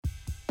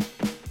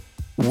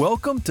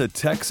Welcome to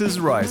Texas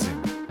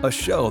Rising, a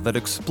show that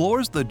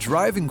explores the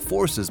driving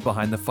forces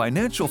behind the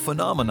financial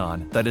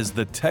phenomenon that is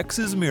the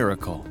Texas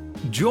Miracle.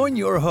 Join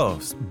your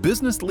hosts,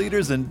 business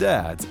leaders and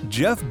dads,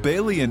 Geoff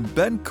Bailey and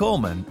Ben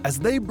Coleman, as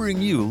they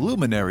bring you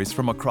luminaries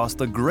from across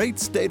the great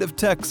state of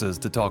Texas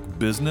to talk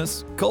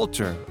business,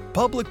 culture,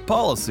 public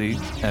policy,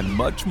 and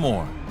much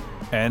more.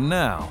 And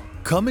now,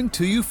 coming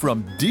to you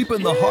from deep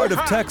in the heart of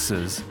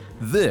Texas,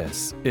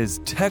 this is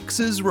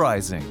Texas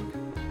Rising.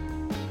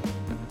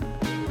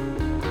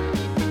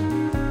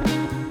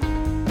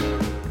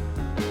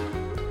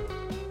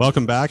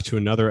 Welcome back to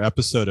another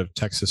episode of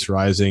Texas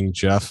Rising.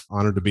 Geoff,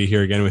 honored to be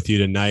here again with you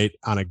tonight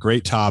on a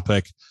great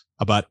topic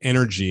about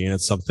energy. And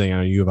it's something I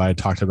know you and I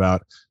talked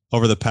about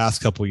over the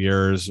past couple of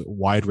years,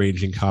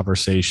 wide-ranging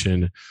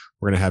conversation.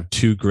 We're going to have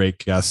two great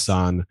guests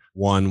on.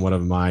 One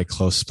of my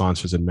close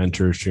sponsors and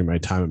mentors during my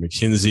time at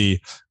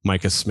McKinsey,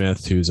 Micah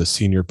Smith, who's a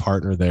senior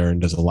partner there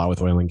and does a lot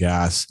with oil and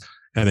gas.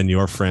 And then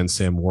your friend,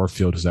 Sam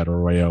Warfield, who's at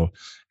Arroyo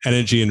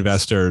Energy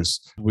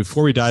Investors.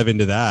 Before we dive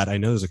into that, I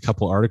know there's a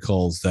couple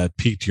articles that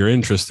piqued your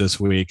interest this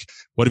week.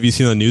 What have you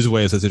seen on the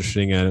newsways that's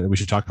interesting and we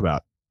should talk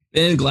about?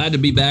 Ben, glad to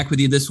be back with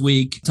you this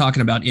week,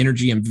 talking about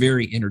energy. I'm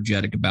very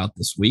energetic about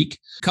this week.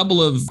 A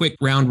couple of quick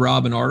round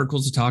robin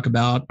articles to talk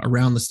about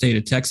around the state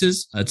of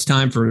Texas. It's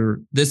time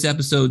for this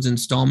episode's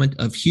installment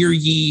of Hear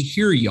Ye,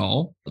 Hear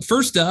Y'all.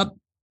 First up,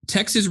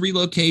 Texas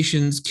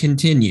relocations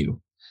continue.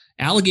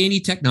 Allegheny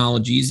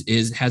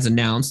Technologies has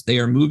announced they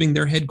are moving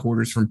their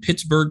headquarters from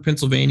Pittsburgh,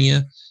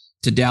 Pennsylvania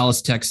to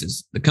Dallas,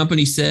 Texas. The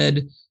company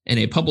said in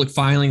a public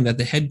filing that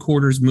the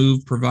headquarters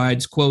move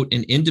provides, quote,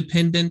 an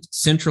independent,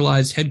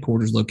 centralized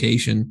headquarters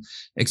location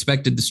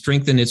expected to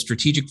strengthen its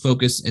strategic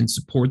focus and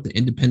support the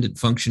independent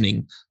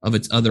functioning of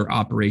its other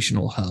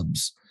operational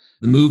hubs.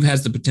 The move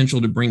has the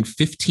potential to bring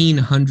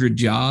 1,500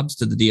 jobs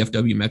to the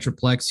DFW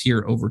Metroplex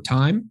here over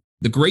time.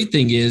 The great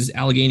thing is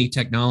Allegheny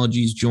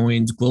Technologies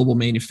joins global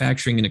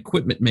manufacturing and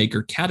equipment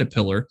maker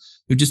Caterpillar,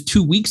 who just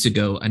 2 weeks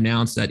ago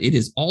announced that it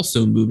is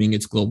also moving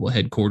its global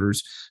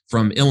headquarters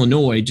from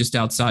Illinois, just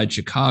outside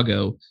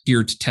Chicago,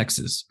 here to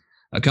Texas.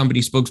 A company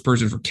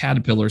spokesperson for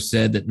Caterpillar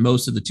said that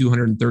most of the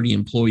 230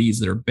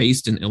 employees that are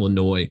based in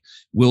Illinois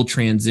will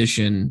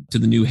transition to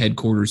the new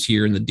headquarters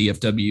here in the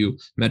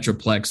DFW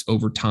Metroplex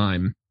over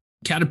time.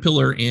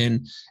 Caterpillar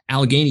and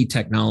Allegheny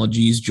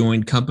Technologies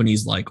joined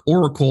companies like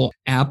Oracle,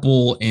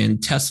 Apple,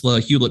 and Tesla,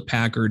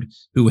 Hewlett-Packard,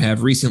 who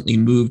have recently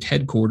moved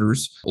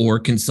headquarters or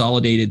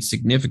consolidated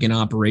significant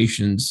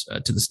operations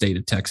to the state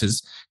of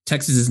Texas.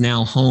 Texas is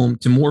now home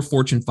to more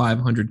Fortune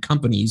 500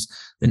 companies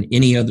than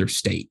any other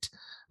state.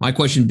 My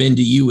question, Ben,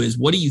 to you is,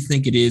 what do you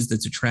think it is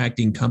that's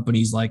attracting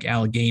companies like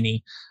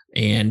Allegheny,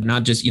 and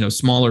not just,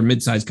 smaller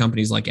mid-sized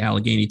companies like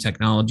Allegheny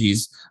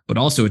Technologies, but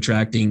also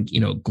attracting,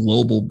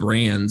 global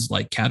brands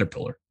like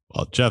Caterpillar?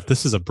 Well, Geoff,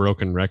 this is a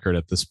broken record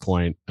at this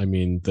point. I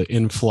mean, the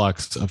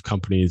influx of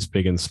companies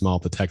big and small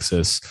to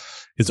Texas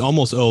is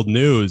almost old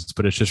news,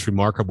 but it's just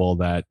remarkable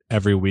that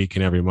every week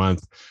and every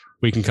month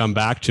we can come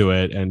back to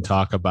it and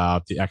talk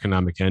about the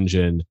economic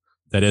engine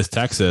that is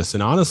Texas.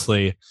 And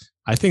honestly,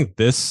 I think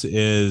this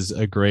is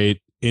a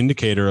great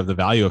indicator of the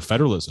value of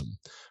federalism,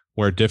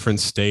 where different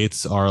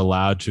states are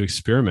allowed to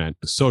experiment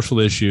with social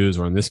issues,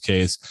 or in this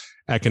case,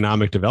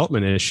 economic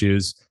development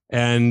issues,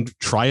 and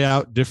try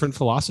out different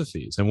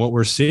philosophies. And what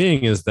we're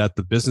seeing is that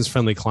the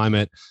business-friendly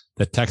climate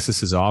that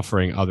Texas is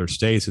offering other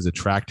states is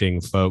attracting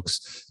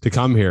folks to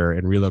come here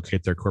and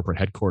relocate their corporate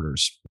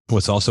headquarters.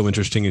 What's also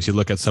interesting is you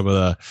look at some of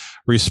the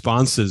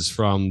responses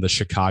from the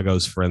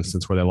Chicagos, for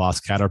instance, where they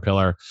lost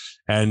Caterpillar,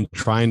 and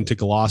trying to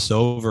gloss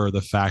over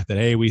the fact that,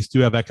 hey, we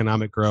do have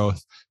economic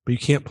growth, but you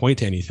can't point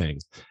to anything.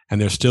 And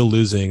they're still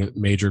losing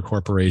major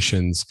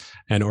corporations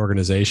and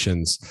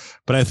organizations.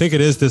 But I think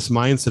it is this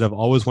mindset of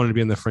always wanting to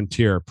be in the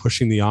frontier,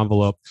 pushing the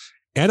envelope,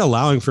 and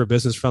allowing for a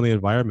business-friendly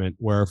environment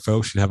where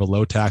folks should have a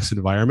low-tax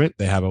environment.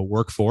 They have a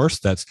workforce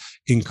that's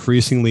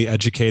increasingly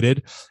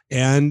educated,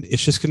 and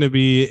it's just going to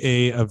be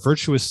a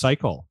virtuous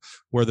cycle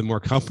where the more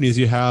companies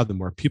you have, the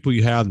more people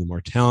you have, the more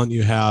talent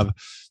you have,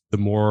 the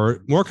more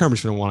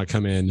companies are going to want to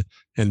come in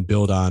and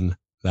build on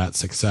that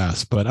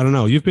success. But I don't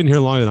know, you've been here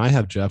longer than I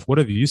have, Geoff. What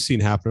have you seen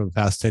happen over the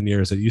past 10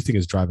 years that you think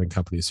is driving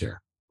companies here?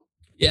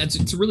 Yeah,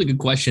 it's a really good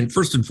question.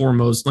 First and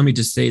foremost, let me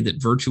just say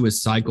that Virtuous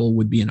Cycle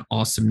would be an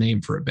awesome name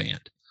for a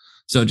band.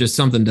 So just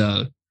something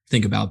to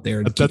think about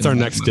there. That's our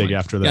next gig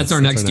after this. That's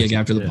our next gig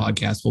after the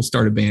podcast. We'll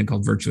start a band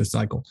called Virtuous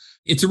Cycle.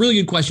 It's a really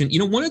good question.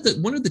 One of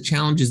the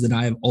challenges that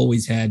I have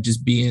always had,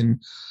 just being,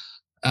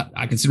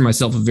 I consider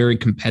myself a very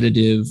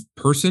competitive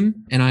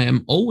person, and I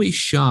am always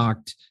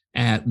shocked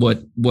at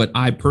what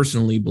I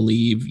personally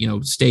believe,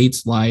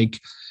 states like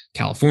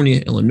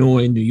California,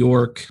 Illinois, New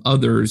York,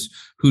 others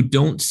who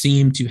don't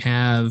seem to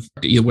have,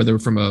 whether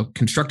from a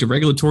constructive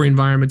regulatory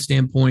environment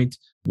standpoint,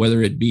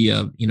 whether it be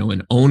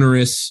an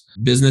onerous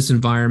business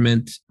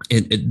environment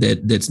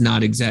that's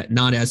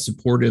not as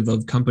supportive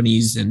of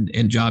companies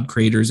and job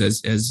creators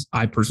as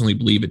I personally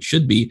believe it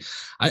should be.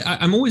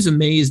 I'm always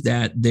amazed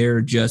that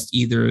they're just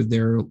either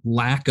their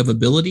lack of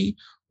ability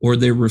or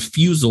their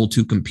refusal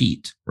to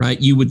compete, right?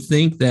 You would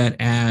think that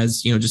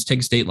as, just take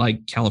a state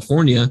like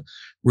California,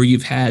 where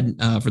you've had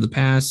for the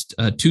past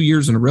 2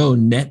 years in a row,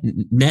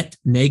 net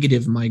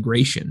negative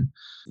migration.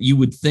 You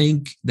would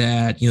think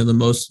that, the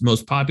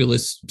most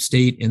populous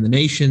state in the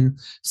nation,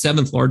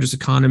 seventh largest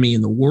economy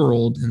in the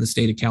world, in the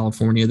state of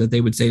California, that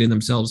they would say to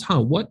themselves,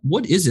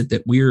 what is it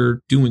that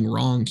we're doing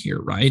wrong here,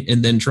 right?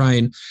 And then try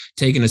and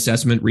take an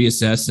assessment,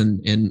 reassess,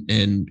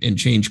 and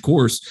change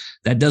course.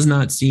 That does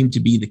not seem to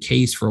be the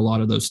case for a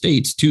lot of those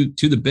states, to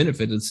the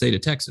benefit of the state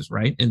of Texas,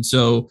 right? And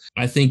so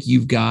I think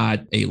you've got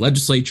a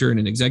legislature and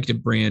an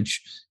executive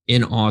branch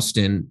in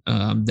Austin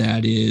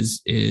that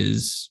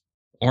is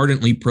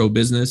ardently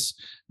pro-business,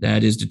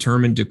 that is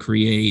determined to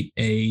create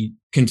a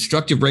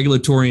constructive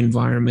regulatory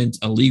environment,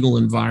 a legal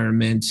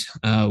environment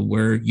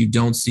where you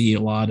don't see a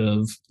lot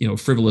of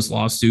frivolous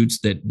lawsuits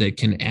that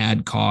can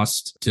add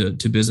cost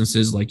to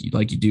businesses like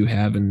you do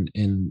have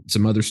in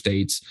some other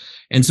states.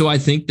 And so I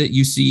think that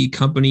you see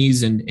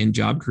companies and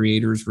job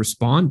creators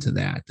respond to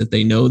that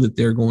they know that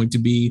they're going to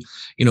be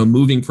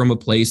moving from a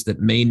place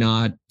that may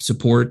not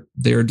support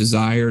their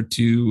desire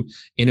to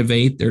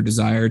innovate, their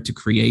desire to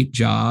create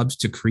jobs,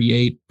 to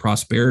create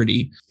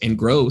prosperity and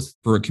growth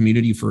for a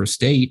community, for a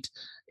state.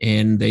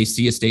 And they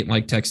see a state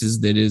like Texas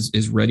that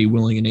is ready,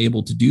 willing, and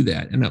able to do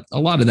that. And a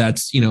lot of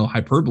that's,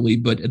 hyperbole,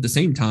 but at the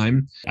same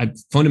time, I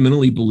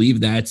fundamentally believe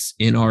that's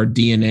in our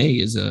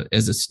DNA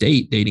as a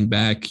state, dating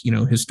back,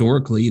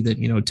 historically,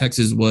 that,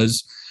 Texas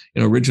was,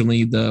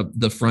 originally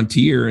the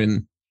frontier,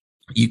 and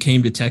you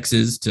came to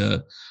Texas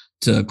to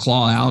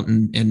claw out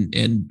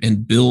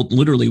and build,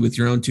 literally with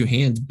your own two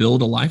hands,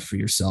 build a life for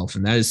yourself.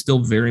 And that is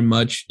still very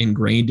much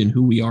ingrained in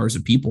who we are as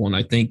a people. And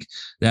I think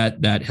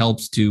that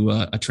helps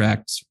to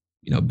attract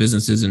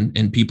businesses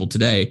and people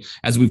today.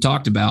 As we've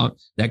talked about,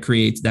 that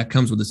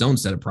comes with its own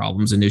set of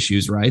problems and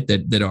issues, right?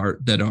 That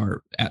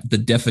are at the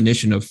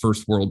definition of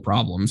first world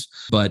problems,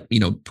 but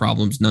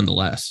problems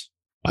nonetheless.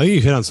 I think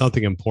you hit on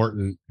something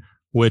important,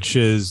 which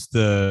is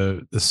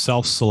the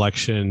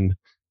self-selection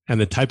and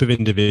the type of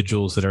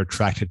individuals that are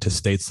attracted to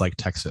states like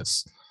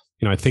Texas.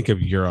 I think of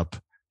Europe,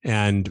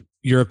 and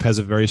Europe has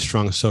a very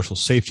strong social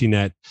safety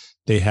net.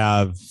 They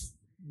have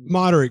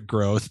moderate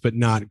growth, but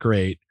not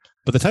great.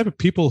 But the type of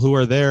people who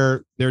are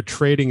there, they're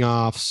trading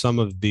off some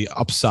of the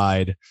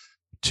upside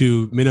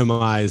to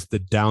minimize the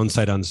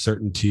downside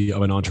uncertainty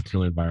of an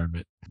entrepreneurial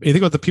environment. You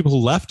think about the people who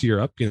left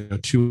Europe,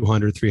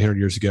 200, 300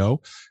 years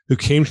ago, who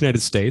came to the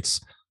United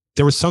States.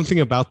 There was something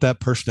about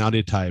that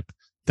personality type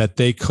that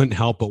they couldn't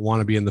help but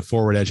want to be in the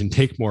forward edge and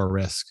take more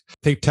risk.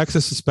 Take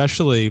Texas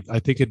especially, I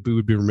think it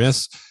would be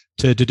remiss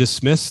to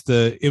dismiss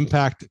the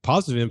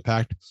positive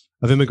impact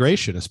of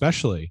immigration,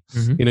 especially.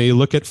 Mm-hmm. You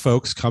look at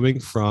folks coming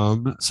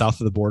from south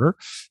of the border,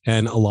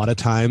 and a lot of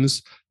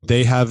times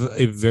they have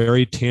a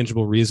very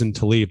tangible reason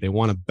to leave. They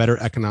want a better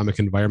economic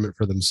environment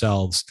for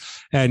themselves.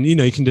 And,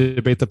 you can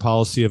debate the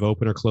policy of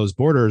open or closed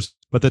borders,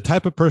 but the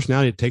type of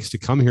personality it takes to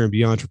come here and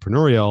be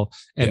entrepreneurial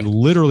and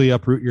literally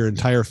uproot your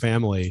entire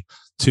family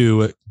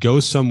to go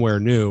somewhere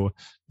new,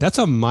 that's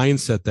a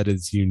mindset that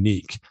is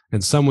unique,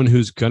 and someone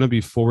who's going to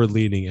be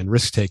forward-leaning and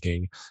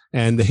risk-taking.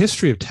 And the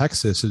history of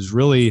Texas is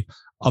really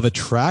of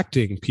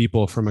attracting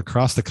people from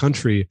across the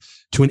country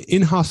to an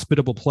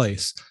inhospitable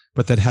place,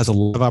 but that has a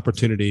lot of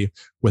opportunity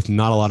with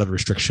not a lot of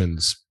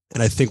restrictions.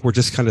 And I think we're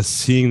just kind of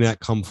seeing that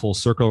come full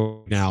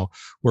circle now,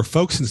 where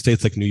folks in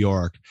states like New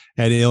York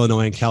and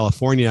Illinois and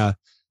California,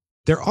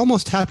 they're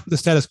almost happy with the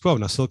status quo.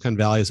 Now, Silicon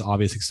Valley is an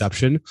obvious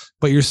exception,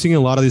 but you're seeing a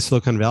lot of these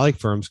Silicon Valley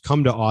firms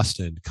come to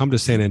Austin, come to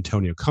San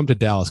Antonio, come to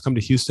Dallas, come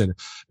to Houston,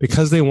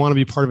 because they want to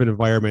be part of an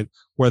environment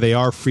where they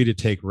are free to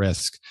take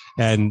risk.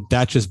 And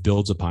that just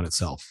builds upon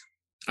itself.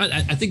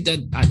 I think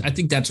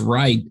that's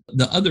right.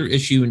 The other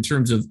issue in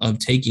terms of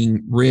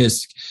taking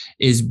risk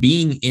is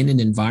being in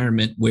an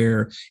environment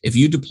where if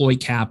you deploy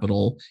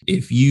capital,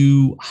 if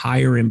you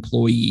hire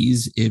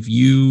employees, if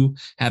you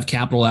have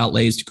capital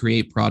outlays to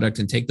create product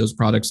and take those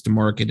products to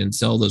market and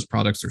sell those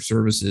products or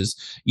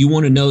services, you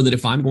want to know that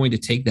if I'm going to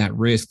take that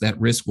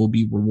risk will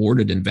be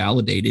rewarded and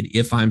validated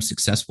if I'm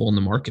successful in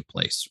the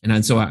marketplace.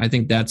 And so I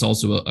think that's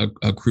also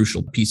a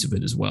crucial piece of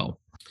it as well.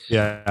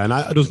 Yeah. And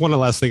I just one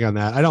last thing on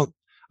that. I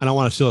don't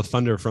want to steal a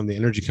thunder from the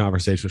energy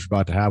conversation which we're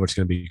about to have, which is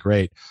going to be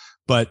great.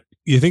 But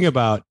you think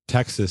about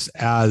Texas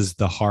as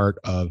the heart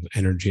of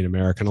energy in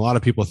America, and a lot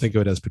of people think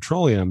of it as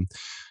petroleum,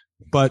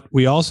 but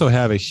we also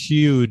have a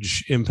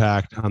huge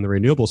impact on the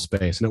renewable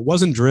space. And it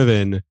wasn't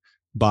driven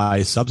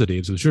by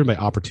subsidies, it was driven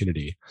by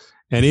opportunity.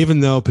 And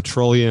even though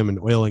petroleum and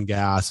oil and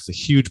gas is a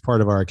huge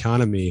part of our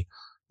economy,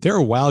 there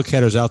are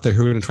wildcatters out there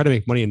who are going to try to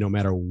make money no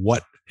matter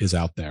what is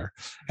out there.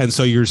 And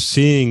so you're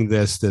seeing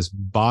this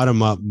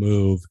bottom-up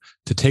move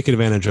to take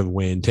advantage of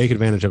wind, take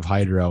advantage of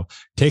hydro,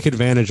 take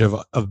advantage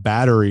of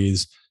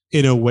batteries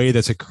in a way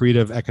that's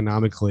accretive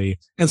economically.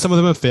 And some of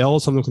them have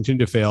failed, some of them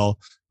continue to fail,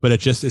 but it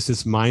just is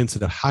this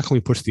mindset of how can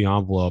we push the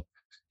envelope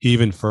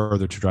even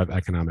further to drive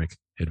economic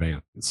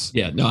advance.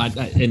 Yeah, no,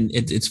 and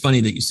it's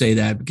funny that you say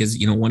that because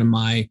one of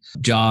my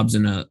jobs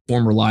in a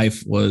former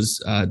life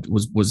was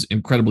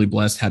incredibly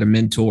blessed. Had a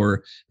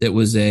mentor that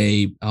was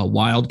a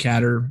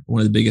wildcatter, one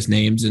of the biggest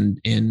names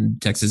in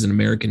Texas and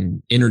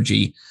American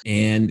energy.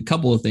 And a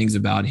couple of things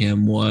about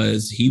him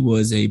was he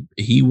was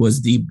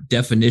the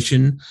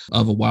definition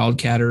of a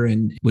wildcatter,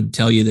 and would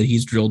tell you that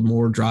he's drilled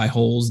more dry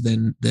holes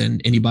than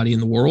anybody in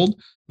the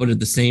world. But at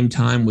the same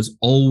time, was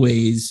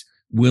always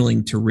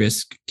willing to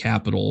risk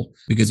capital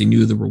because he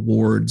knew the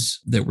rewards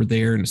that were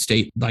there in a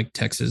state like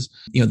Texas.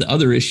 The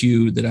other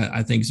issue that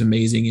I think is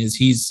amazing is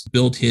he's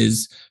built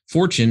his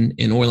fortune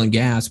in oil and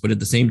gas, but at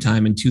the same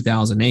time in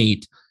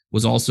 2008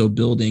 was also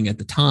building at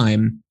the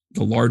time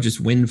the largest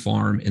wind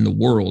farm in the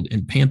world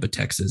in Pampa,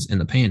 Texas, in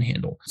the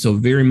Panhandle. So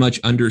very much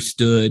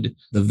understood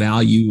the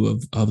value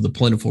of the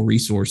plentiful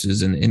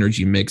resources and the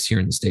energy mix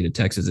here in the state of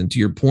Texas. And to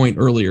your point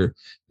earlier,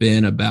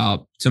 Ben,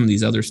 about some of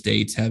these other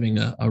states having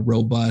a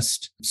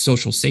robust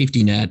social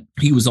safety net,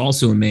 he was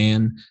also a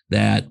man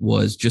that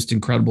was just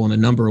incredible in a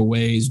number of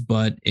ways,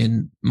 but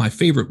in my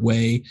favorite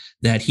way,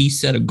 that he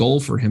set a goal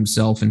for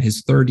himself in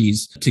his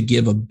 30s to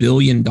give $1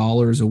 billion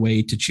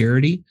away to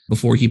charity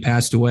before he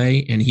passed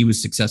away, and he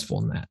was successful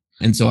in that.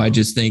 And so I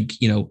just think,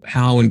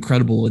 how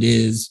incredible it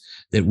is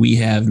that we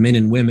have men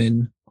and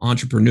women,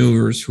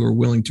 entrepreneurs who are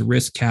willing to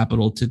risk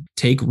capital, to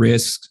take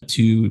risks,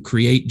 to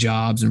create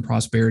jobs and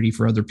prosperity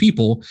for other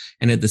people,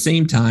 and at the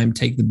same time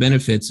take the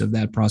benefits of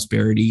that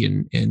prosperity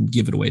and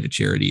give it away to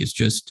charity. Is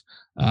just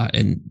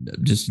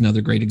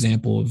another great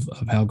example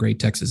of how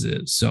great Texas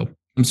is. So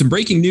some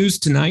breaking news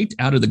tonight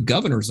out of the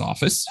governor's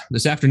office.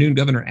 This afternoon,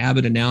 Governor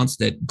Abbott announced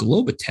that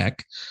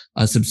Globotech,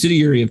 a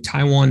subsidiary of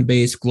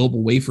Taiwan-based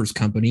Global Wafers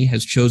Company,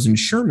 has chosen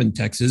Sherman,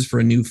 Texas for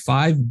a new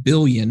 $5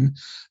 billion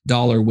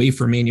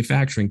wafer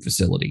manufacturing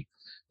facility.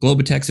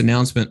 Globotech's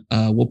announcement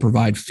will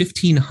provide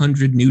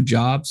 1,500 new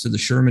jobs to the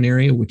Sherman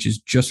area, which is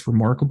just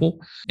remarkable.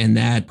 And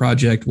that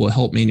project will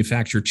help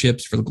manufacture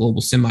chips for the global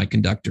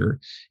semi-conductor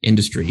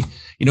industry.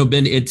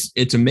 Ben,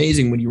 it's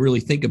amazing when you really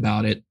think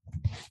about it.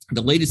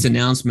 The latest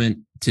announcement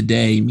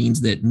today means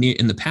that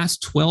in the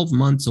past 12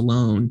 months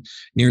alone,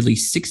 nearly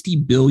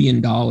 $60 billion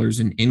in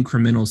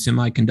incremental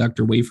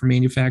semiconductor wafer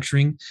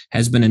manufacturing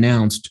has been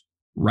announced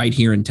right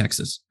here in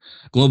Texas.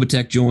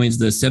 Globotech joins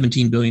the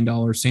 $17 billion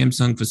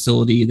Samsung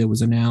facility that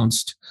was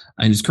announced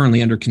and is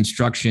currently under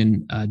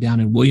construction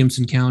down in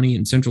Williamson County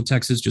in Central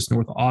Texas, just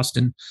north of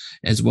Austin,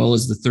 as well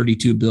as the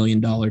 $32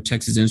 billion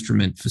Texas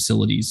Instrument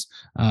facilities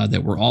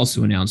that were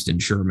also announced in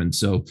Sherman.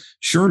 So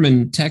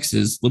Sherman,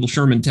 Texas, little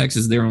Sherman,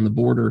 Texas, there on the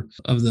border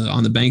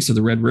on the banks of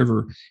the Red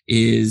River,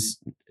 is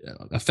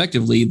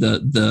effectively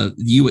the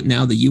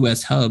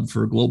U.S. hub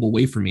for global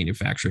wafer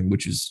manufacturing,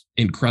 which is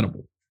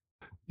incredible.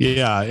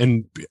 Yeah.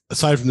 And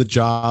aside from the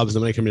jobs, the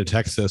money coming to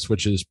Texas,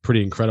 which is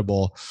pretty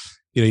incredible,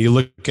 you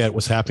look at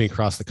what's happening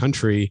across the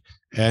country,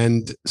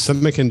 and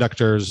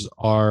semiconductors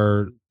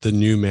are the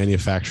new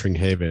manufacturing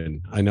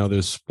haven. I know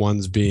there's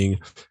ones being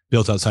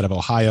built outside of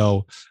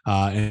Ohio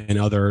and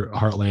other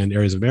heartland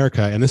areas of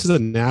America. And this is a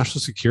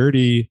national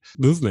security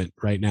movement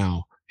right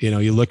now.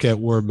 You look at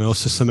where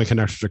most of the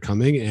semiconductors are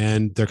coming,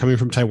 and they're coming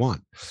from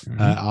Taiwan.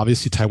 Mm-hmm.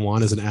 Obviously,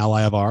 Taiwan is an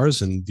ally of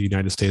ours, and the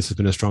United States has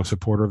been a strong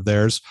supporter of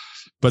theirs.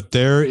 But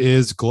there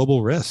is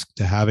global risk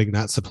to having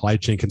that supply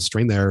chain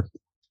constrained there,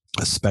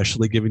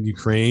 especially given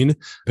Ukraine,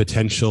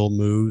 potential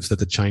moves that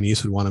the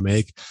Chinese would want to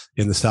make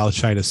in the South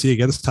China Sea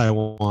against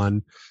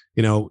Taiwan.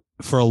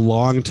 For a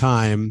long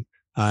time,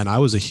 and I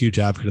was a huge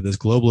advocate of this,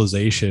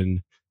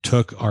 globalization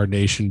took our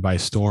nation by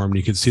storm.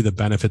 You could see the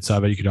benefits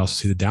of it. You could also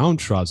see the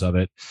downtrodden of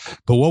it.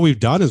 But what we've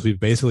done is we've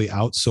basically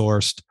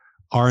outsourced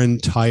our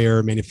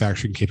entire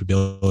manufacturing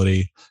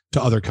capability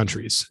to other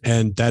countries.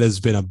 And that has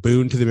been a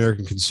boon to the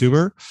American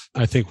consumer.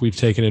 I think we've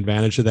taken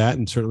advantage of that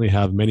and certainly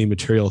have many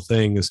material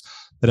things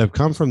that have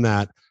come from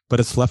that, but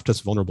it's left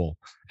us vulnerable.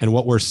 And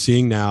what we're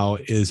seeing now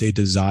is a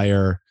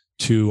desire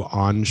to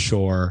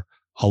onshore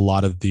a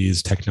lot of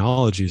these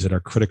technologies that are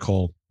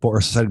critical for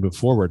our society to move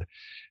forward.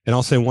 And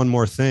I'll say one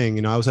more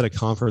thing. I was at a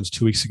conference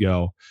 2 weeks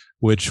ago,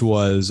 which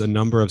was a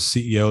number of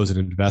CEOs and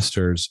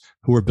investors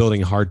who were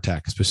building hard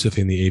tech,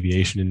 specifically in the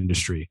aviation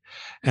industry.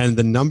 And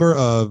the number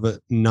of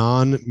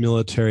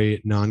non-military,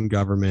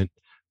 non-government,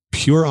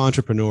 pure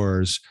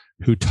entrepreneurs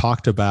who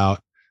talked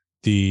about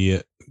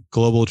the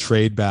global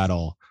trade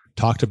battle,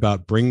 talked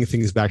about bringing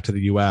things back to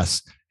the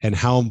US and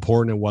how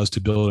important it was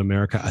to build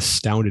America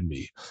astounded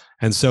me.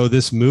 And so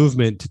this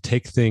movement to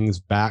take things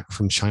back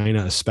from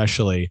China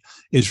especially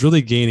is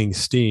really gaining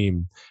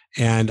steam.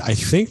 And I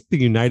think the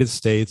United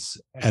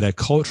States at a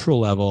cultural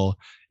level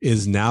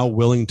is now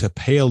willing to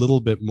pay a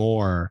little bit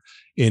more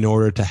in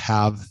order to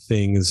have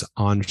things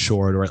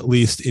onshored, or at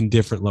least in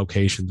different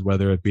locations,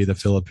 whether it be the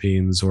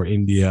Philippines or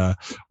India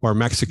or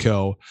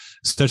Mexico,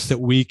 such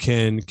that we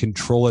can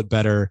control it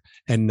better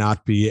and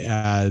not be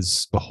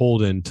as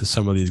beholden to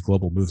some of these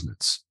global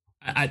movements.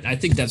 I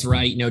think that's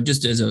right.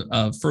 Just as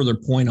a further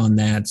point on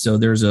that. So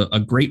there's a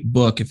great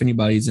book, if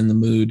anybody's in the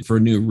mood for a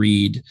new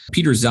read.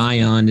 Peter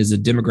Zion is a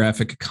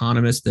demographic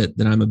economist that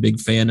I'm a big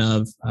fan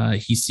of.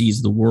 He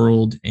sees the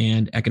world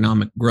and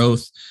economic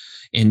growth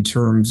in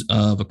terms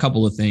of a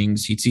couple of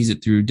things. He sees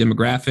it through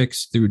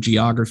demographics, through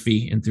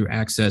geography, and through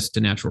access to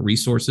natural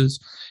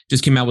resources.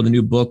 Just came out with a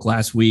new book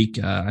last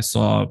week. I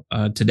saw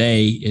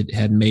today it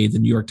had made the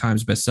New York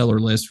Times bestseller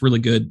list. Really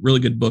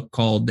good book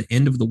called The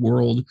End of the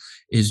World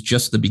is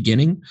Just the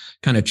Beginning,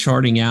 kind of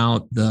charting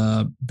out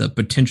the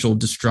potential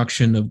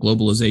destruction of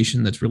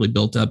globalization that's really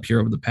built up here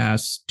over the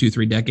past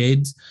 2-3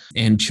 decades.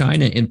 And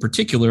China in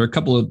particular, a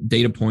couple of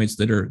data points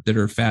that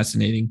are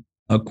fascinating.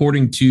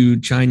 According to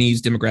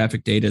Chinese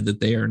demographic data that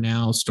they are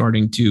now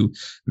starting to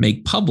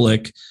make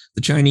public,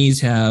 the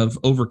Chinese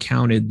have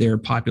overcounted their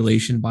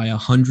population by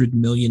 100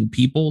 million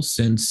people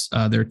since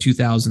their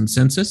 2000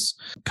 census.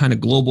 Kind of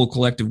global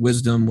collective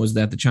wisdom was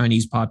that the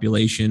Chinese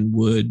population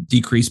would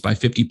decrease by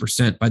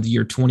 50% by the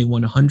year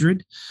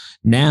 2100.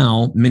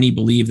 Now, many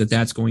believe that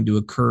that's going to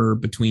occur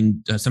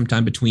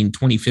sometime between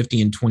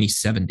 2050 and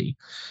 2070.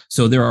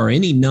 So there are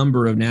any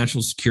number of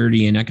national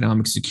security and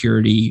economic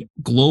security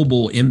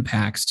global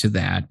impacts to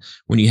that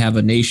when you have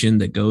a nation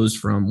that goes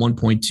from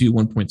 1.2,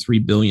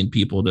 1.3 billion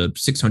people to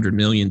 600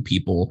 million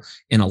people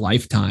in a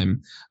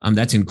lifetime.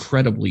 That's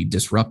incredibly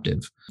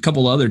disruptive. A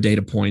couple other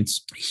data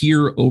points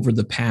here over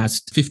the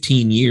past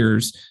 15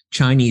 years,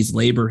 Chinese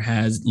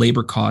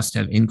labor costs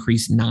have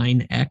increased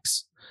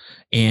 9x.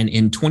 And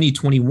in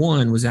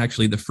 2021 was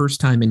actually the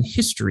first time in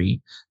history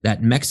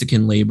that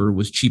Mexican labor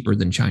was cheaper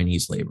than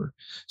Chinese labor.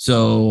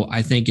 So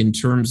I think in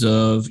terms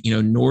of,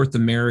 North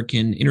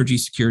American energy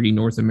security,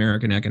 North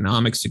American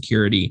economic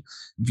security,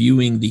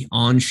 viewing the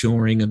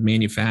onshoring of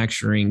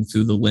manufacturing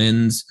through the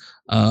lens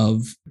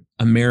of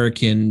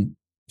American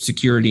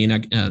security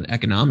and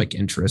economic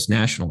interests,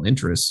 national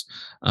interests,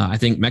 I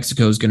think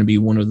Mexico is going to be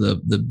one of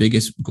the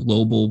biggest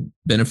global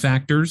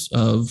benefactors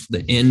of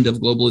the end of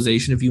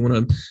globalization, if you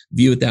want to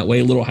view it that way.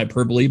 A little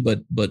hyperbole,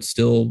 but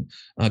still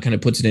kind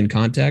of puts it in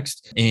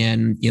context.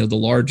 And the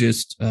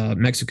largest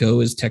Mexico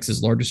is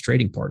Texas' largest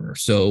trading partner.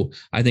 So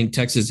I think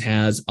Texas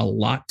has a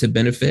lot to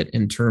benefit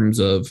in terms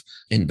of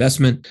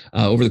investment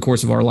over the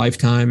course of our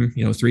lifetime,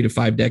 3 to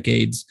 5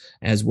 decades,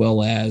 as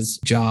well as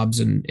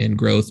jobs and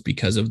growth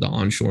because of the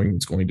onshoring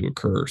that's going to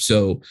occur.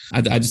 So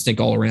I just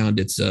think all around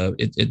it's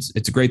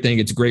a great thing.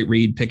 It's a great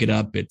read. Pick it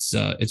up. It's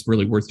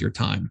really worth your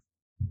time.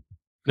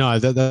 No,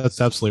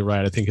 that's absolutely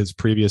right. I think his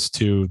previous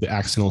to the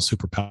accidental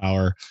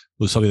superpower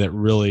was something that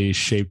really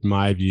shaped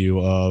my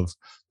view of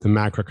the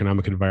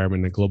macroeconomic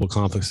environment and global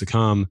conflicts to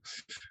come.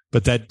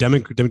 But that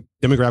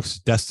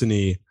demographics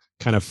destiny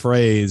kind of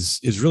phrase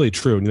is really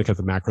true. When you look at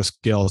the macro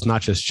scale, it's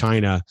not just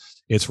China,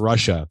 it's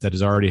Russia that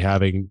is already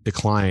having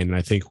decline. And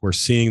I think we're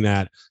seeing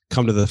that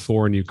come to the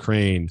fore in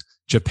Ukraine.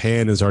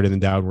 Japan is already in the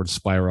downward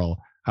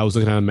spiral. I was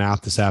looking at a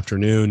map this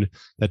afternoon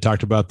that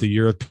talked about the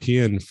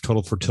European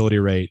total fertility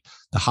rate.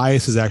 The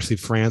highest is actually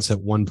France at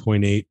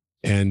 1.8.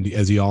 And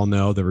as you all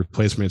know, the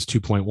replacement is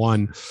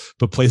 2.1.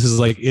 But places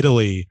like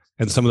Italy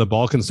and some of the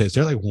Balkan states,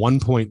 they're like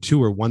 1.2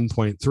 or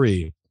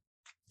 1.3.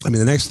 I mean,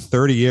 the next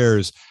 30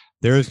 years,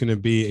 there is going to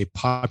be a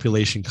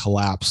population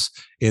collapse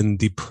in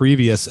the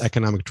previous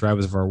economic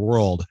drivers of our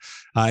world.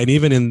 And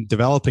even in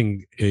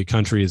developing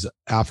countries,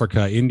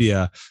 Africa,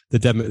 India,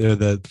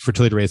 the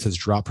fertility rates has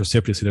dropped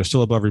precipitously. They're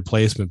still above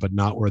replacement, but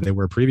not where they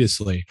were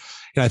previously.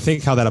 And I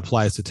think how that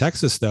applies to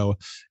Texas, though,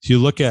 if you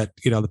look at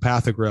the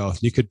path of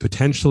growth, you could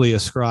potentially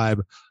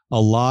ascribe a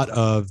lot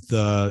of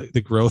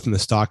the growth in the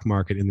stock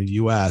market in the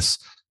U.S.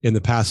 in the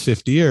past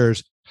 50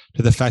 years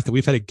to the fact that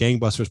we've had a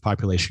gangbusters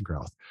population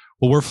growth.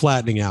 Well, we're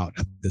flattening out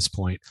at this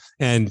point.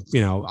 And,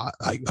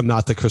 I'm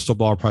not the crystal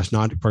ball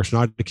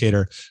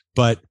prognosticator,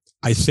 but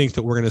I think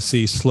that we're going to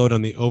see slow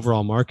down the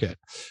overall market.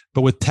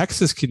 But with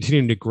Texas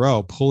continuing to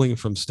grow, pulling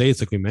from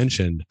states like we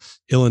mentioned,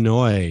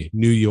 Illinois,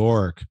 New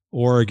York,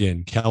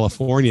 Oregon,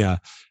 California,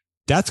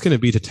 that's going to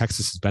be to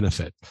Texas's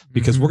benefit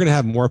because we're going to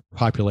have more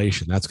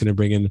population. That's going to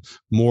bring in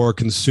more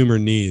consumer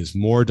needs,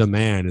 more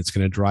demand. It's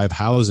going to drive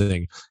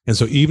housing. And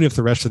so even if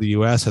the rest of the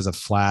U.S. has a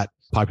flat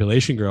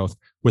population growth,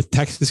 with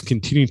Texas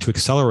continuing to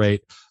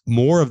accelerate,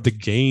 more of the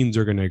gains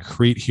are going to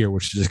accrete here,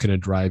 which is just going to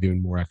drive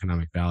even more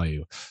economic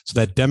value. So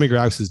that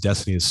demographics'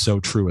 destiny is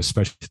so true,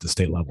 especially at the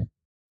state level.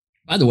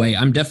 By the way,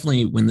 I'm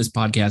definitely, when this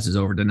podcast is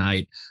over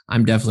tonight,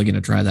 I'm definitely going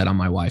to try that on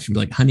my wife and be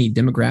like, honey,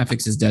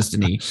 demographics is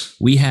destiny.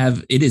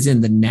 It is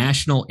in the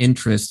national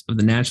interest of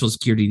the national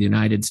security of the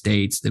United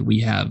States that we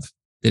have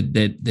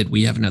that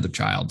we have another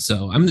child.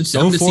 So I'm just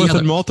go forth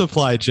and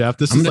multiply, Geoff.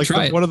 This is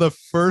like one of the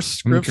first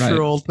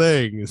scriptural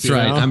things. That's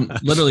right. I'm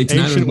literally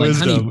tonight. I'm like,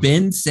 honey,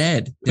 Ben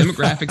said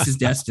demographics is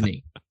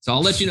destiny. So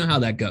I'll let you know how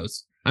that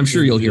goes. I'm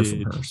sure you'll hear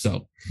from her.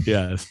 So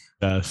yes,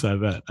 I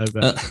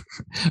bet.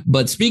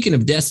 But speaking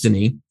of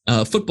destiny,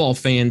 football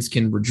fans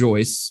can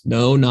rejoice.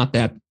 No, not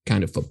that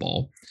kind of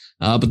football.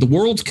 But the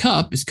World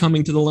Cup is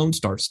coming to the Lone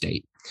Star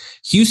State.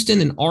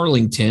 Houston and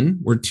Arlington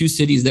were two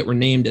cities that were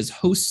named as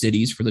host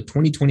cities for the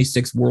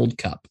 2026 World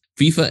Cup.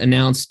 FIFA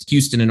announced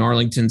Houston and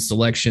Arlington's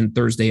selection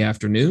Thursday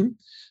afternoon.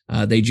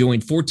 They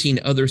joined 14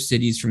 other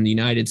cities from the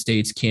United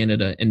States,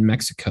 Canada, and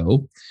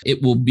Mexico.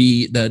 It will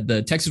be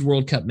the Texas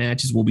World Cup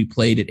matches will be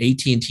played at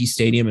AT&T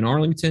Stadium in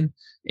Arlington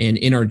and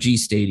NRG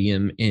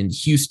Stadium in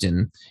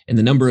Houston. And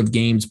the number of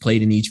games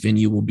played in each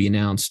venue will be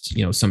announced,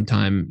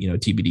 sometime,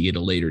 TBD at a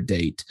later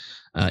date.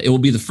 It will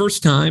be the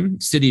first time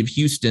City of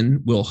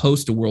Houston will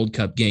host a World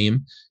Cup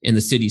game in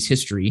the city's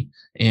history.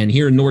 And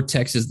here in North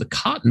Texas, the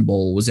Cotton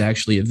Bowl was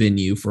actually a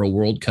venue for a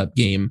World Cup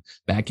game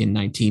back in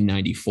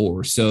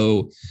 1994.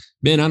 So,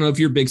 Ben, I don't know if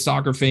you're a big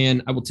soccer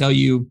fan. I will tell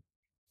you,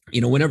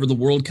 whenever the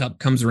World Cup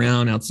comes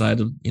around outside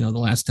of, the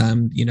last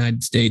time the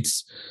United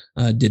States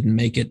didn't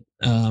make it.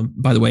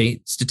 By the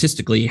way,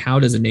 statistically, how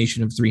does a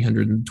nation of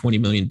 320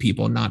 million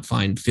people not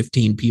find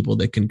 15 people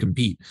that can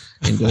compete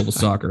in global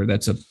soccer?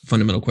 That's a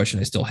fundamental question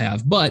I still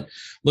have. But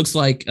looks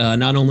like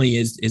not only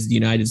is the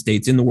United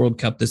States in the World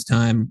Cup this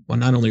time, well,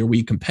 not only are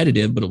we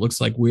competitive, but it looks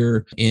like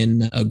we're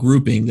in a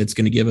grouping that's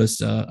going to give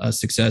us a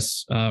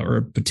success or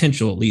a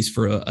potential, at least,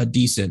 for a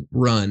decent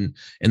run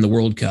in the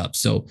World Cup.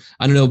 So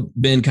I don't know,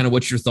 Ben, kind of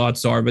what your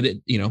thoughts are, but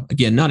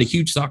again, not a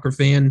huge soccer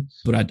fan,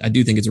 but I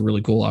do think it's a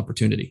really cool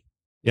opportunity.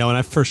 Yeah, when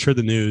I first heard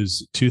the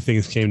news, two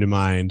things came to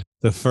mind.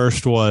 The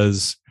first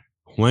was,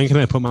 when can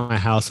I put my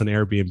house on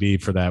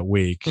Airbnb for that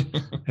week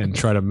and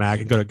try to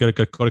go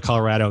to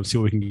Colorado and see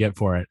what we can get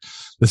for it?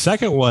 The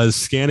second was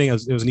scanning. It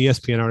was an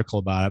ESPN article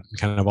about it,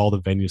 kind of all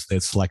the venues they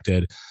had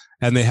selected.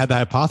 And they had the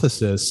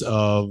hypothesis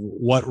of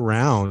what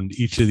round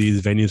each of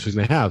these venues was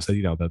going to have. So,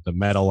 the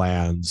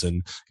Meadowlands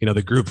and,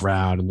 the group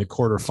round and the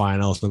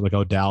quarterfinals. And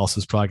like, Dallas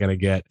is probably going to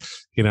get,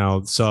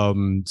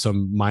 some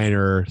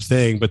minor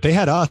thing. But they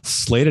had us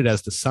slated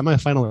as the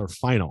semifinal or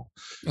final,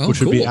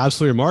 which would be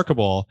absolutely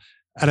remarkable.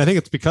 And I think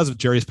it's because of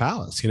Jerry's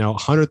Palace.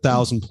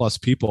 100,000 plus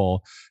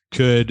people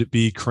could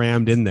be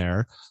crammed in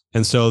there.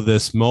 And so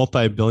this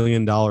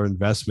multi-billion-dollar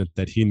investment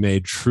that he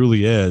made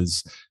truly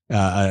is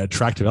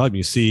attractive element.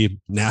 You see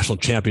national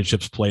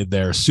championships played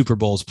there, Super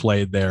Bowls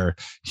played there,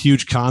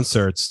 huge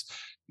concerts.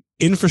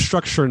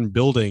 Infrastructure and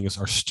buildings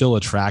are still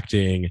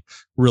attracting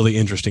really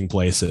interesting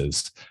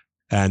places.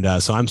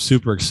 And so I'm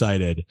super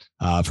excited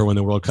for when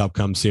the World Cup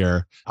comes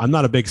here. I'm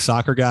not a big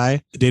soccer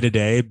guy day to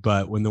day,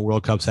 but when the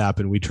World Cups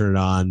happen, we turn it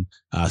on,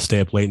 stay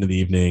up late into the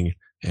evening,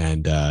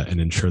 and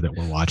ensure that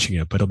we're watching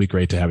it. But it'll be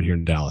great to have it here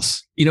in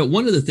Dallas.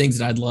 One of the things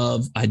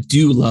that I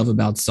do love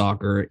about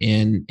soccer,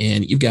 and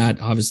you've got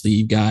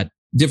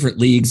different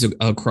leagues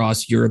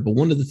across Europe, but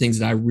one of the things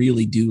that I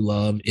really do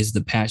love is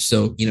the patch.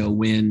 So,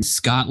 when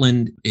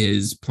Scotland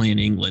is playing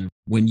England,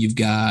 when you've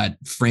got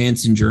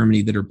France and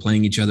Germany that are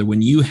playing each other,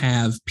 when you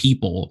have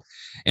people,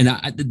 and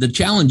the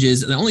challenge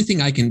is, the only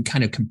thing I can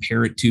kind of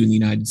compare it to in the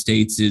United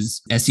States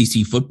is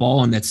SEC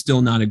football, and that's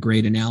still not a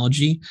great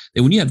analogy.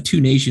 That when you have two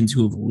nations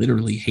who have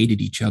literally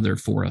hated each other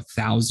for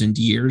 1,000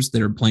 years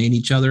that are playing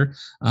each other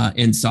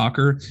in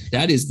soccer,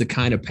 that is the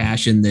kind of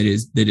passion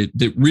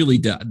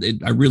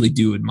that I really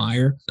do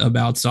admire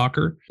about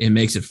soccer. It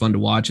makes it fun to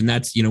watch, and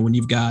that's when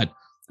you've got.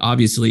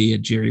 Obviously,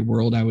 at Jerry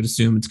World, I would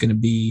assume it's going to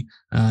be,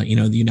 the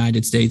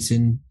United States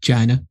and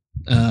China,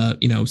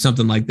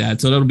 something like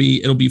that. So it'll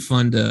be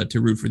fun to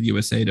root for the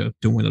USA to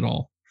win it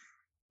all.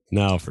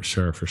 No, for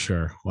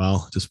sure.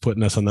 Well, just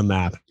putting us on the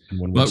map.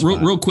 But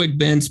real quick,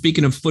 Ben,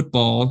 speaking of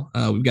football,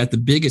 we've got the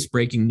biggest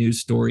breaking news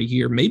story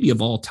here, maybe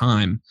of all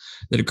time,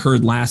 that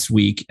occurred last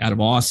week out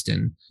of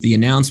Austin. The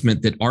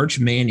announcement that Arch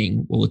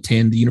Manning will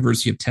attend the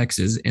University of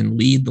Texas and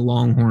lead the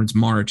Longhorns'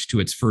 march to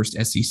its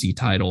first SEC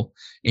title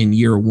in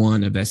year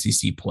one of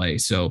SEC play.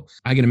 So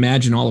I can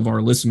imagine all of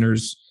our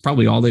listeners,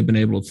 probably all they've been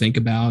able to think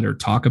about or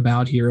talk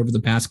about here over the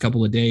past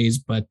couple of days.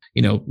 But,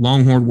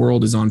 Longhorn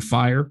world is on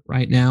fire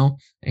right now.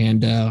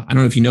 And I don't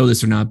know if you know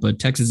this or not, but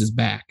Texas is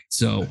back.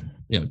 So,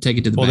 take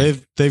it to the bank. Well,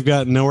 they've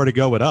got nowhere to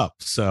go but up.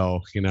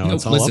 So,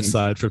 it's all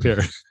upside from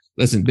here.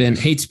 Listen, Ben,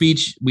 hate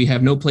speech. We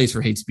have no place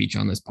for hate speech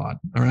on this pod.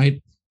 All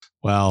right.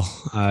 Well,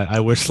 I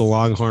wish the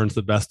Longhorns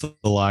the best of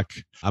luck.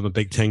 I'm a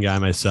Big Ten guy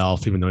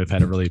myself, even though we've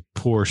had a really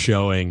poor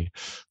showing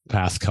the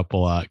past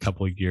couple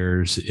of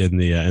years in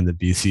the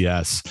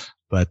BCS.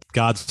 But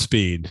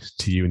Godspeed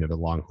to you and the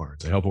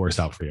Longhorns. I hope it works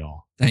out for you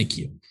all. Thank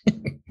you.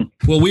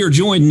 Well, we are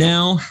joined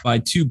now by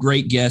two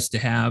great guests to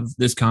have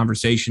this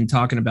conversation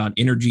talking about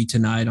energy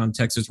tonight on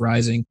Texas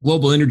Rising.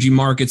 Global energy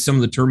markets, some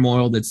of the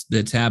turmoil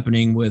that's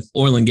happening with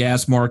oil and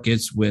gas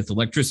markets, with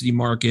electricity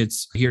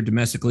markets here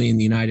domestically in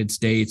the United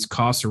States.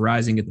 Costs are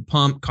rising at the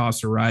pump.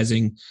 Costs are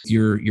rising.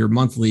 Your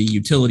monthly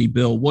utility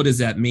bill. What does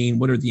that mean?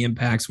 What are the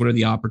impacts? What are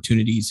the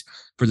opportunities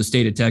for the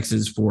state of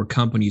Texas, for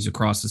companies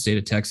across the state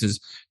of Texas?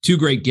 Two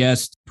great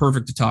guests,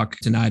 perfect to talk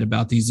tonight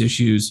about these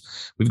issues.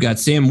 We've got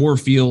Sam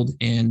Warfield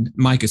and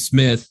Micah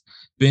Smith.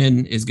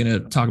 Ben is going to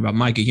talk about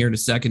Micah here in a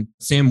second.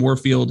 Sam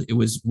Warfield, it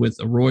was with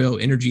Arroyo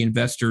Energy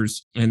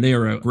Investors, and they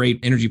are a great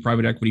energy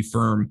private equity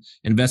firm,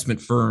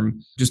 investment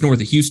firm, just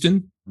north of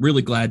Houston.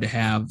 Really glad to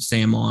have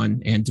Sam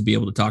on and to be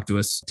able to talk to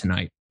us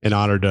tonight. An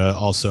honor to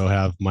also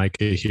have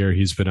Micah here.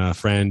 He's been a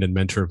friend and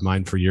mentor of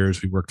mine for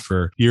years. We worked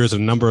for years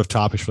on a number of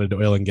topics related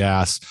to oil and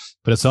gas.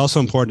 But it's also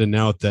important to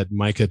note that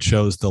Micah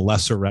chose the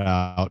lesser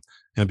route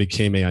and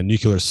became a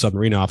nuclear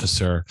submarine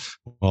officer,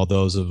 while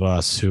those of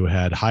us who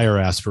had higher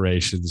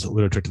aspirations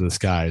literally to the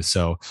skies.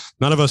 So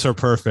none of us are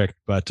perfect,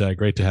 but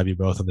great to have you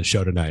both on the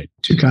show tonight.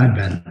 Too kind,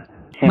 Ben.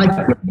 Mike,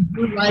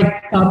 you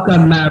like Top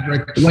Gun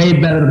Maverick way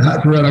better than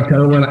Hunt for Red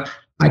October.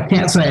 I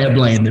can't say I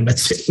blame them.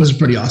 It was a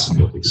pretty awesome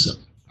movie. So.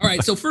 All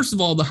right. So first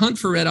of all, The Hunt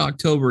for Red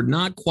October,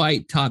 not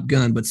quite Top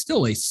Gun, but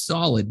still a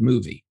solid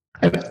movie.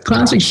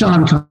 Classic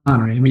Sean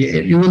Connery. I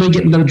mean, you really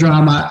get into the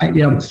drama.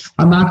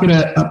 I'm not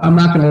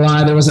gonna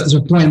lie. There was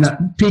a point in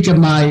the peak of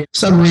my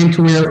submarine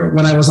career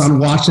when I was on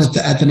watch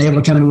at the Naval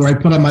Academy, where I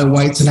put on my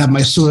whites and have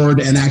my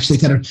sword and actually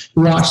kind of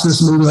watch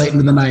this movie late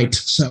into the night.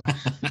 So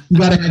you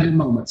got to have your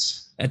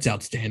moments. That's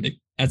outstanding.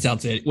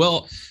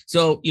 Well,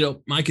 so,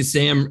 Micah,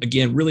 Sam,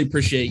 again, really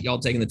appreciate y'all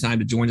taking the time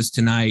to join us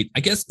tonight. I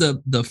guess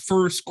the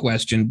first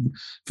question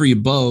for you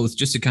both,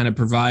 just to kind of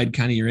provide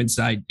kind of your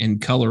insight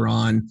and color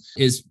on,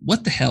 is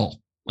what the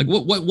hell? Like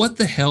what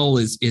the hell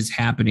is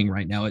happening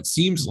right now? It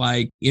seems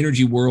like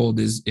energy world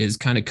is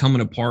kind of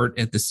coming apart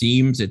at the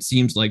seams. It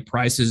seems like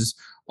prices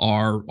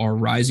are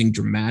rising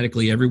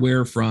dramatically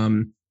everywhere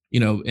from,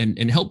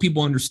 and help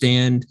people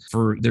understand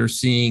they're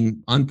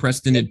seeing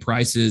unprecedented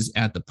prices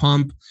at the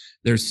pump.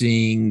 They're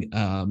seeing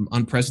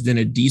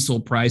unprecedented diesel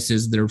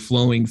prices that are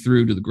flowing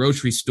through to the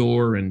grocery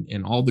store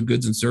and all the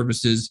goods and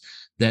services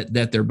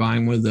that they're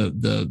buying. One of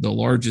the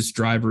largest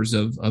drivers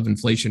of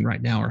inflation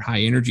right now are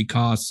high energy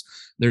costs.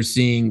 They're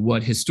seeing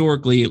what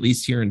historically, at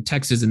least here in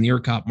Texas in the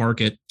ERCOT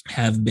market,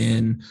 have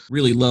been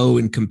really low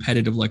and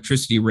competitive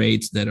electricity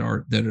rates that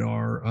are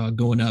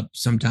going up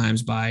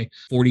sometimes by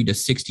 40 to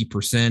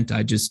 60%.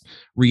 I just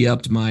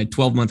re-upped my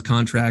 12-month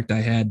contract. I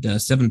had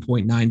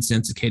 7.9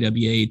 cents a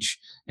kWh,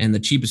 and the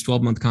cheapest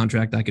 12-month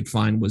contract I could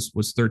find was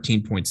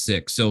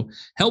 13.6. So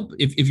help,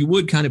 if you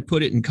would, kind of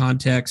put it in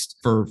context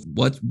for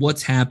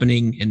what's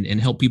happening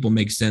and help people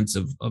make sense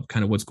of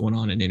kind of what's going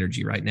on in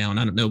energy right now. And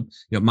I don't know,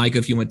 Micah,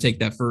 if you want to take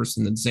that first,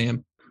 and then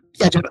Sam.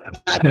 Yeah,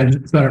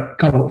 just a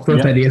couple of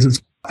first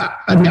ideas.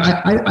 I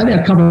think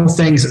a couple of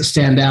things that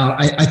stand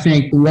out. I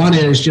think one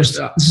is just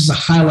this is a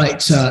highlight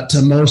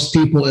to most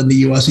people in the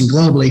U.S. and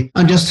globally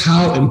on just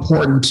how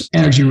important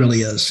energy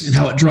really is and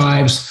how it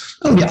drives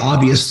the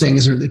obvious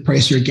things, or the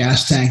price of your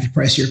gas tank, the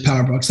price of your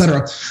power bill, et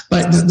cetera.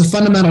 But the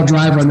fundamental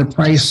driver on the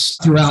price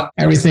throughout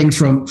everything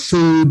from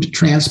food,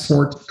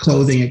 transport,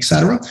 clothing, et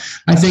cetera.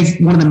 I think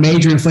one of the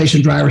major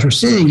inflation drivers we're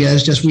seeing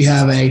is just we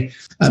have a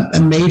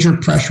major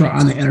pressure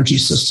on the energy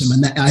system.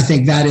 And I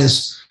think that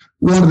is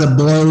one of the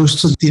blows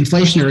to the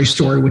inflationary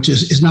story, which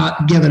is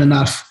not given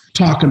enough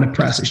talk in the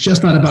press. It's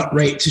just not about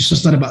rates. It's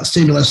just not about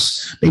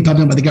stimulus being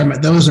pumped in by the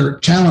government. Those are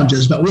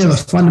challenges, but we have a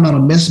fundamental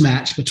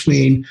mismatch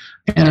between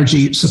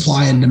energy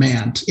supply and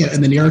demand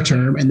in the near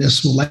term, and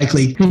this will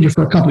likely continue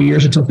for a couple of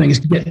years until things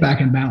get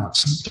back in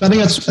balance. So I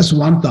think that's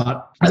one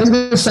thought. I think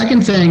the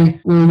second thing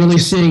we're really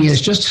seeing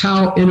is just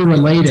how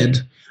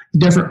interrelated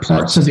different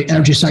parts of the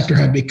energy sector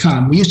have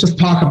become. We used to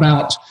talk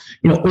about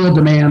oil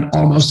demand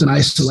almost in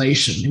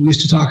isolation. And we used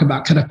to talk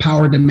about kind of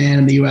power demand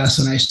in the U.S.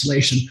 in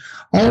isolation.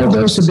 All of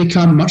those have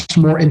become much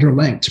more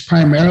interlinked,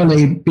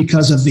 primarily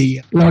because of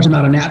the large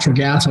amount of natural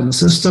gas on the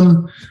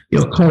system,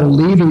 coal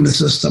leaving the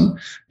system,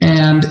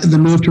 and the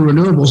move to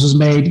renewables has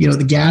made,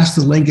 the gas,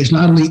 the linkage,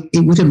 not only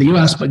within the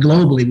U.S., but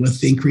globally with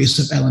the increase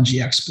of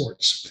LNG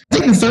exports. I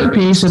think the third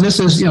piece, and this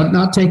is,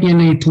 not taking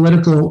any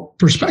political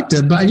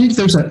perspective, but I think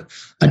there's a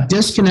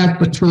disconnect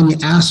between the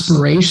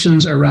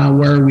aspirations around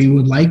where we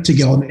would like to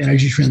go in the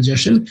energy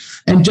transition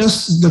and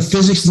just the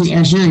physics and the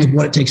engineering of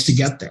what it takes to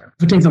get there.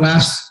 If we take the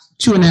last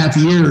 2.5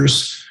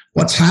 years,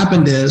 what's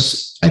happened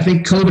is I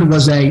think COVID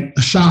was a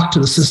shock to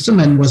the system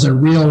and was a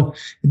real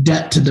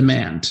debt to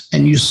demand.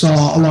 And you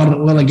saw a lot of the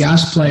oil and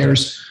gas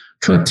players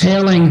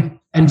curtailing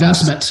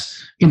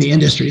investment in the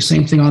industry.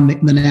 Same thing on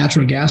the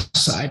natural gas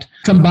side.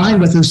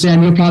 Combined with, and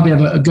Sam, you'll probably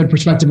have a good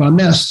perspective on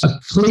this, a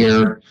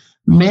clear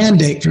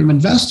mandate from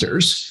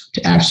investors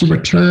to actually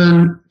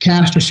return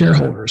cash to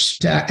shareholders,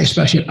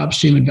 especially in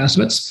upstream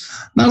investments,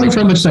 not only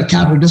from a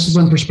capital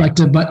discipline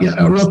perspective, but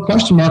a real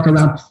question mark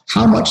around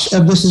how much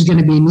of this is going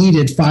to be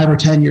needed 5 or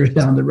 10 years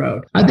down the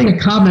road. I think a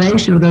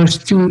combination of those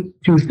two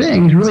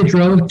things really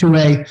drove to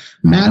a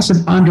massive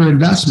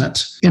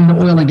underinvestment in the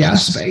oil and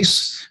gas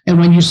space. And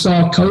when you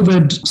saw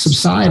COVID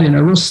subside and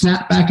a real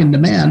snapback in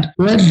demand,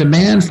 we had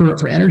demand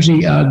for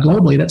energy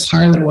globally that's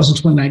higher than it was in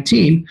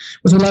 2019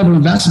 with a level of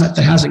investment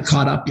that hasn't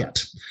caught up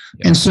yet.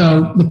 And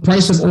so the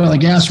price of oil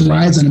and gas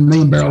rides on 1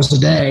 million barrels a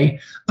day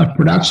of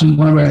production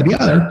one way or the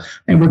other,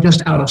 and we're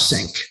just out of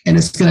sync. And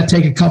it's going to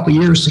take a couple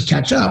of years to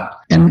catch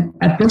up. And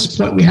at this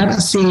point, we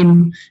haven't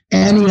seen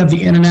any of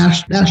the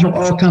international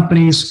oil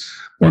companies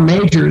or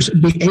majors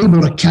be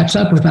able to catch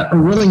up with that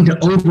or willing to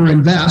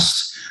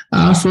overinvest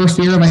for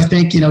fear of, I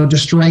think,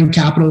 destroying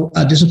capital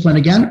discipline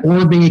again,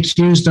 or being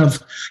accused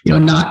of,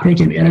 not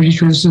taking energy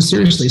transition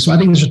seriously. So I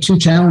think those are two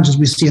challenges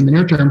we see in the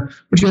near term,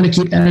 which are going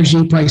to keep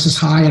energy prices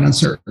high and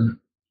uncertain.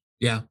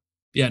 Yeah.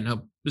 Yeah,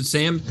 no.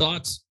 Sam,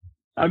 thoughts?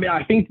 I mean,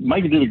 I think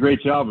Micah did a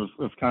great job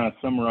of kind of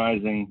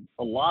summarizing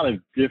a lot of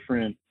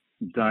different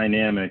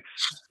dynamics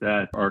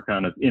that are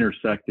kind of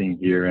intersecting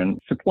here. And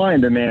supply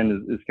and demand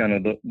is kind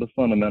of the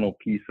fundamental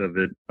piece of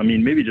it. I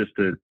mean, maybe just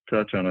to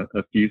touch on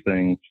a few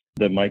things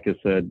that Micah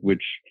said,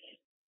 which,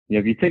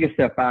 if you take a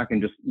step back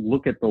and just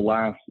look at the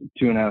last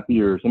 2.5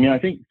 years, I mean, I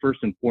think first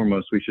and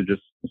foremost, we should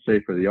just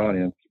say for the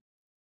audience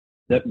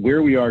that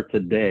where we are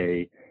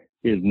today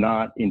is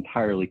not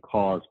entirely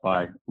caused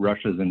by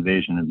Russia's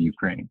invasion of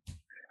Ukraine.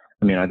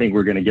 I mean, I think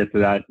we're going to get to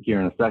that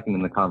here in a second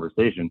in the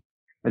conversation.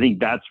 I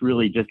think that's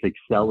really just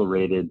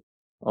accelerated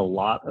a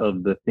lot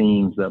of the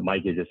themes that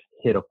Micah just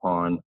hit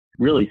upon,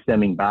 really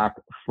stemming back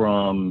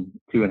from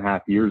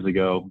 2.5 years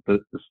ago, the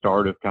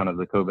start of kind of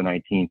the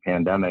COVID-19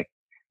 pandemic,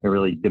 and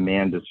really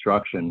demand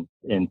destruction,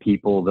 and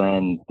people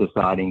then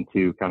deciding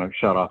to kind of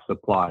shut off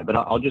supply. But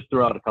I'll just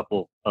throw out a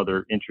couple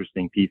other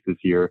interesting pieces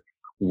here,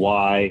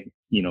 why,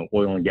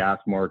 oil and gas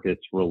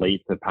markets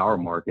relate to power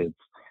markets.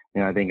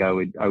 And I think I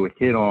would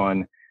hit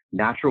on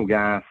natural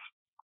gas,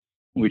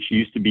 which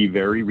used to be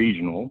very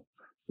regional,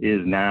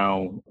 is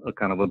now a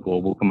kind of a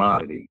global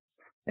commodity.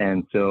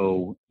 And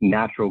so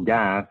natural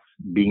gas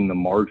being the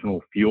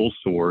marginal fuel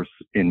source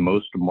in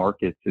most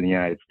markets in the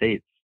United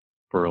States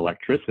for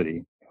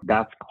electricity,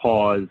 that's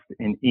caused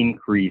an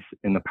increase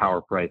in the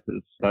power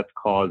prices. That's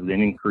caused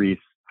an increase,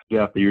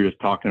 Geoff, that you're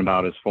just talking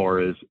about as far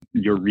as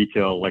your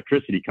retail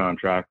electricity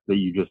contract that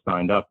you just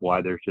signed up,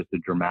 why there's just a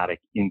dramatic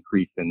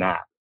increase in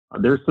that.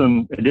 There's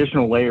some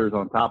additional layers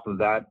on top of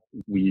that.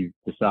 We've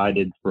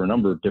decided for a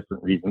number of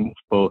different reasons,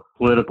 both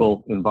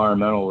political,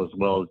 environmental, as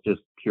well as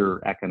just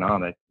pure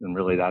economic. And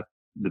really that's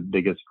the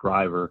biggest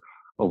driver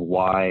of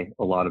why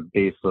a lot of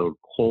baseload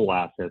coal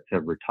assets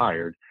have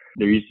retired.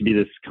 There used to be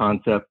this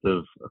concept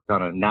of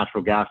kind of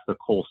natural gas to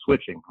coal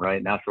switching,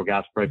 right? Natural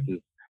gas prices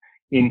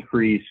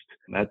increased.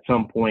 At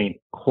some point,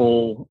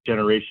 coal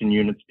generation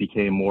units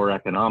became more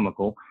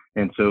economical.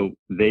 And so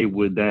they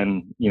would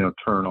then,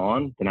 turn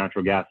on, the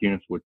natural gas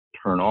units would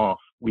turn off.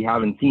 We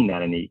haven't seen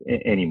that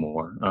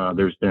anymore.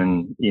 There's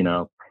been,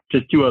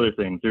 just two other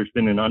things. There's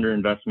been an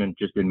underinvestment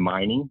just in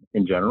mining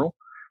in general.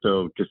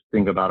 So just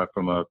think about it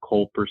from a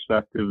coal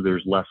perspective.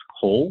 There's less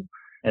coal.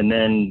 And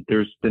then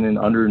there's been an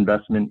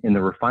underinvestment in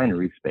the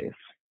refinery space.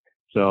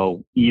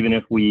 So even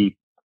if we,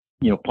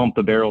 pump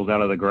the barrels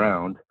out of the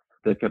ground,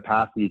 the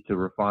capacity to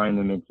refine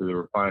them into the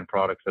refined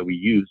products that we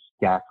use,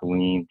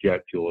 gasoline,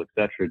 jet fuel, et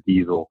cetera,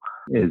 diesel,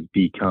 has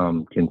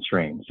become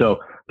constrained. So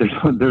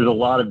there's a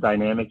lot of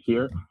dynamics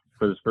here.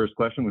 For this first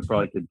question, we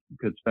probably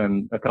could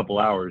spend a couple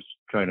hours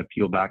trying to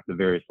peel back the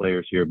various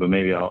layers here, but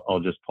maybe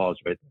I'll just pause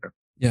right there.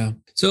 Yeah.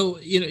 So,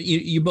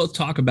 you both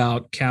talk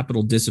about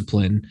capital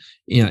discipline,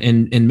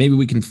 and maybe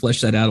we can flesh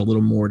that out a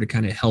little more to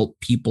kind of help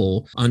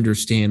people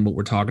understand what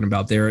we're talking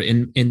about there.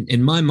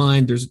 In my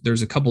mind,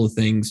 there's a couple of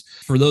things.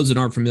 For those that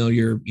aren't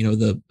familiar,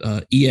 the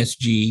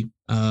ESG,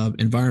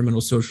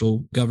 environmental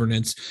social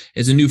governance,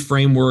 is a new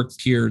framework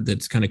here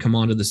that's kind of come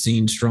onto the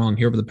scene strong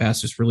here over the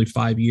past just really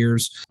 5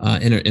 years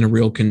in a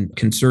real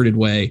concerted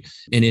way.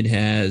 And it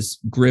has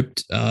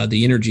gripped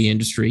the energy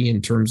industry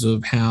in terms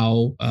of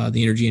how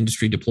the energy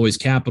industry deploys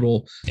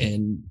capital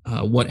and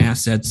what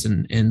assets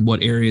and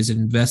what areas it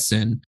invests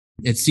in.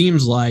 It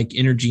seems like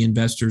energy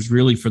investors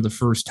really for the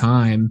first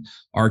time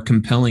are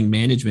compelling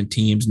management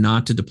teams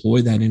not to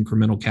deploy that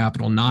incremental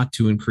capital, not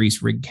to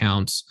increase rig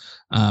counts,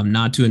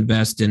 not to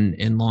invest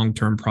in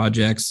long-term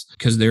projects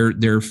because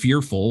they're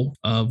fearful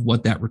of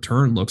what that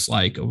return looks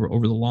like over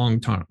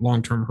the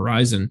long-term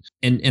horizon.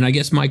 And I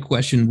guess my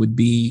question would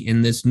be,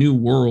 in this new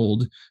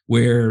world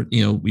where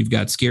we've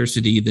got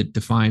scarcity that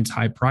defines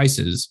high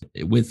prices,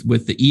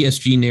 with the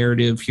ESG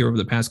narrative here over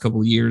the past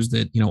couple of years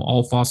that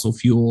all fossil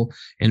fuel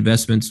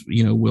investments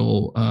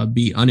will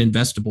be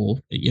uninvestable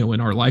in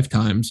our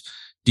lifetimes.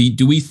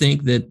 Do we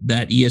think that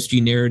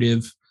ESG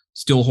narrative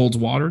still holds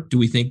water? Do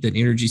we think that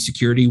energy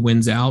security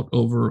wins out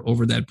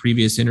over that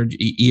previous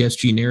energy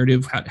ESG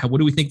narrative? What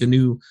do we think the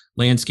new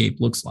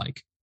landscape looks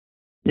like?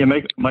 Yeah,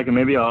 Micah,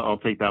 maybe I'll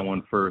take that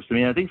one first. I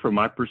mean, I think from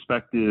my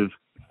perspective,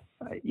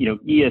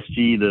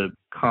 ESG, the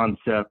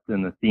concept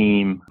and the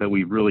theme that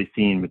we've really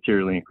seen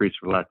materially increase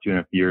for the last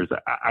 2.5 years,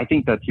 I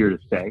think that's here to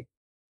stay.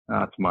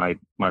 That's my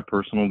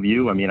personal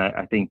view. I mean,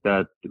 I think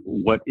that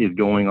what is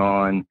going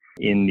on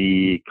in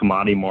the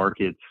commodity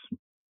markets,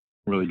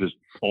 really just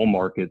all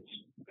markets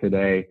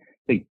today, I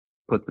think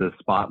put the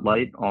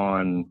spotlight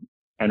on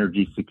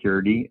energy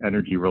security,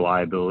 energy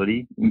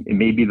reliability.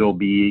 Maybe there'll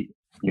be,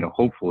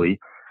 hopefully,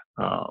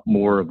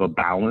 more of a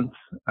balance,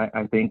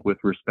 I think, with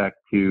respect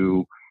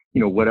to,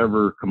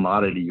 whatever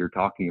commodity you're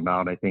talking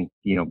about. I think,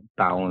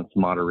 balance,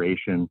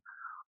 moderation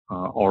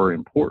are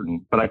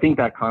important. But I think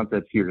that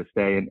concept's here to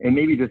stay. And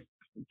maybe just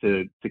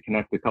to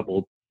connect a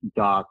couple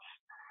dots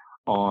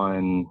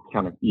on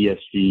kind of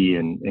ESG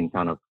and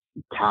kind of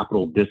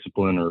capital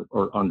discipline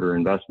or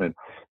underinvestment.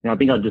 Now, I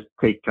think I'll just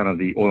take kind of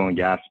the oil and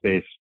gas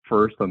space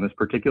first on this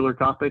particular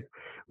topic,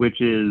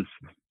 which is,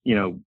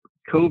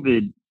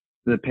 COVID,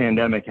 the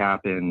pandemic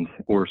happened,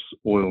 of course,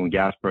 oil and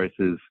gas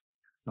prices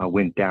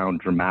went down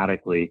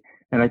dramatically.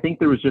 And I think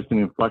there was just an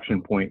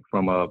inflection point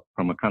from a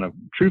kind of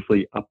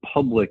truthfully a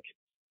public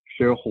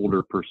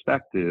shareholder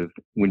perspective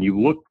when you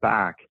look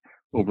back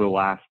over the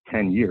last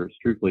 10 years,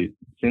 truthfully,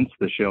 since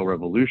the shale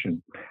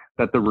revolution,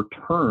 that the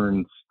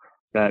returns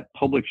that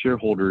public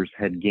shareholders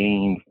had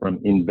gained from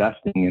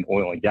investing in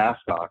oil and gas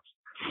stocks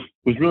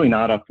was really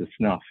not up to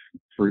snuff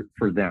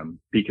for them,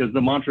 because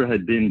the mantra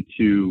had been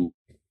to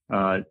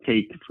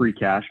take free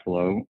cash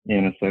flow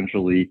and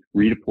essentially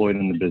redeploy it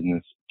in the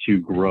business to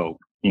grow,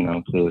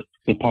 to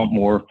pump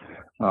more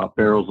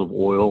barrels of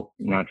oil,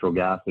 natural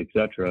gas,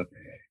 etc.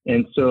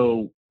 And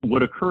so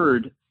what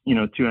occurred,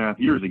 2.5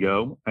 years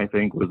ago, I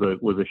think was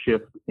a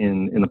shift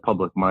in the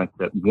public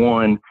mindset.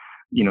 One,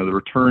 the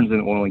returns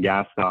in oil and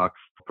gas stocks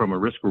from a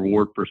risk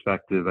reward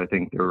perspective, I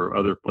think there are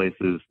other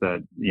places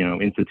that,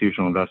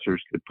 institutional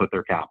investors could put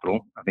their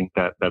capital. I think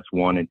that's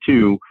one. And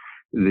two,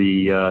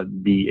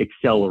 the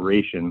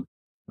acceleration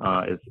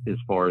as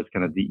far as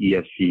kind of the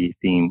ESG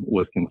theme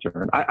was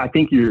concerned. I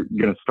think you're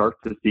going to start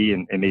to see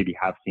and maybe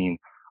have seen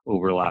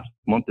over the last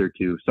month or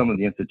two, some of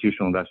the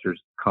institutional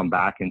investors come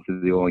back into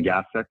the oil and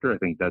gas sector. I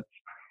think that's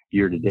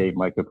year to date.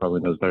 Micah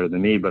probably knows better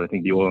than me, but I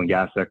think the oil and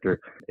gas sector,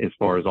 as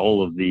far as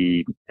all of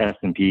the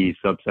S&P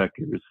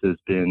subsectors, has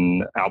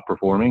been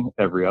outperforming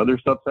every other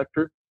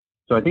subsector.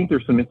 So I think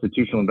there's some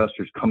institutional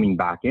investors coming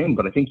back in,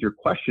 but I think your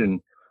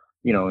question,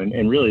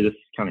 and really this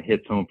kind of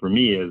hits home for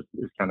me as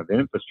kind of an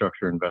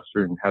infrastructure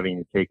investor and having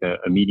to take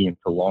a medium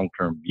to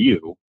long-term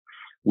view,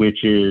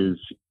 which is,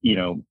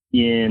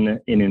 in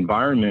an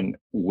environment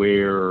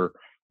where,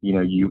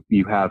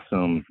 you have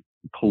some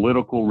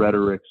political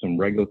rhetoric, some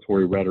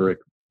regulatory rhetoric,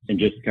 and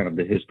just kind of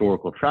the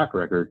historical track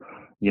record,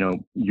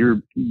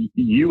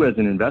 you as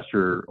an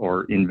investor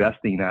are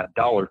investing that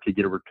dollar to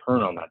get a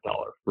return on that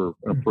dollar for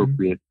an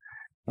appropriate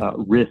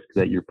risk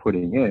that you're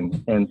putting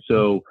in. And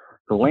so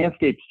the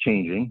landscape's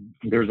changing.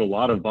 There's a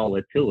lot of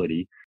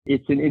volatility.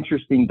 It's an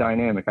interesting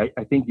dynamic.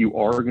 I think you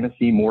are going to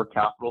see more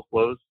capital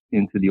flows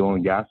into the oil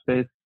and gas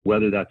space,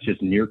 whether that's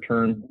just near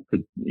term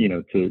to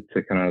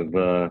kind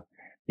of,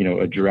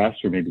 address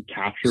or maybe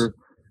capture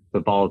the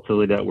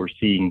volatility that we're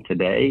seeing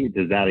today.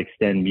 Does that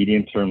extend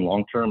medium term,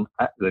 long term?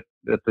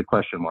 That's a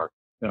question mark,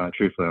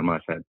 truthfully, on my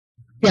side.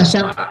 Yeah,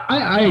 Sam,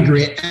 I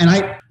agree, and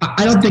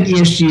I don't think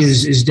ESG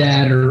is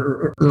dead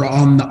or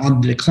on the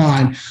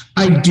decline.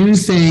 I do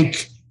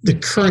think the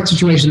current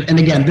situation, and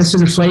again, this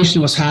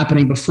inflation was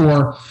happening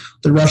before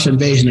the Russian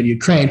invasion of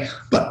Ukraine,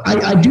 but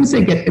I do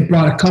think it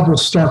brought a couple of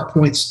stark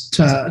points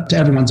to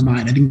everyone's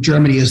mind. I think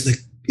Germany is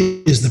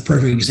the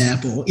perfect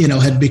example.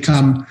 Had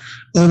become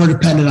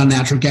over-dependent on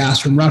natural gas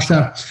from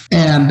Russia.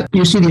 And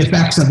you see the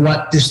effects of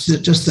what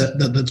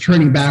the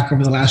turning back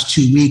over the last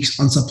 2 weeks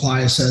on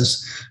supplies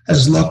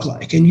has looked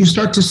like. And you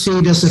start to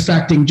see this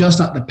affecting just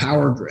not the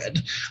power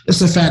grid.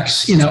 This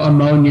affects,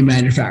 ammonia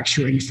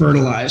manufacturing,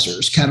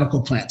 fertilizers,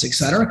 chemical plants, et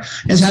cetera.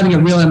 It's having a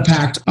real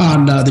impact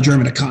on the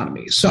German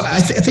economy. So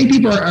I think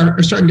people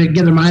are starting to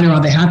get their mind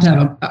around they have to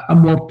have a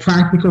more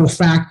practical,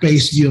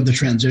 fact-based view of the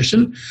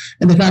transition.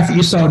 And the fact that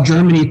you saw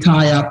Germany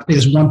tie up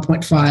is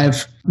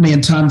 1.5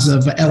 million tons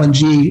of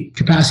LNG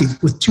capacity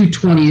with 2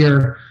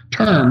 20-year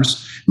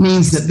terms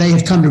means that they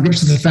have come to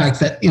grips with the fact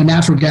that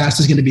natural gas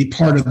is going to be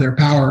part of their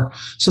power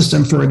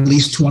system for at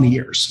least 20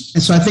 years.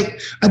 And so I think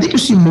you'll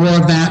see more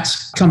of that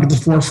come to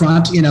the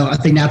forefront. I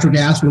think natural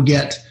gas will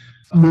get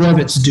more of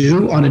its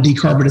due on a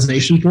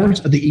decarbonization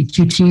front. The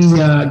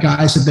EQT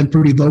guys have been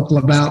pretty vocal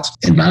about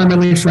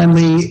environmentally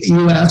friendly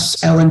U.S.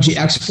 LNG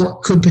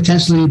export could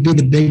potentially be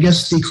the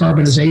biggest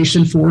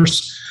decarbonization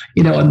force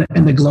in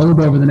the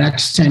globe over the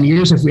next 10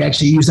 years if we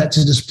actually use that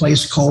to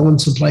displace coal in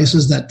some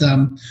places that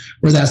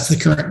where that's the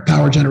current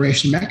power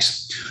generation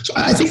mix. So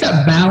I think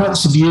that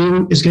balanced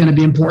view is going to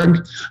be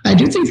important. I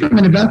do think from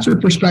an investor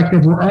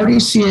perspective, we're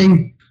already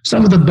seeing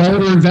some of the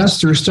bolder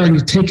investors starting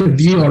to take a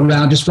view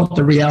around just what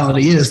the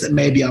reality is that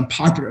may be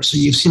unpopular. So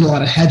you've seen a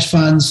lot of hedge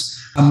funds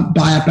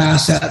buy up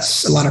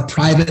assets, a lot of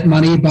private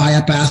money buy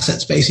up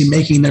assets, basically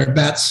making their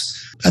bets.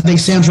 I think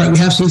Sam's right. We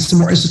have seen some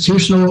more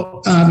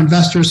institutional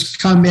investors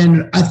come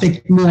in, I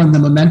think more in the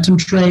momentum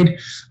trade.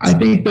 I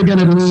think they're going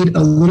to need a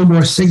little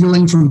more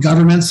signaling from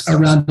governments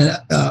around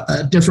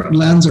a different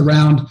lens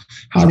around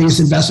how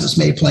these investments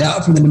may play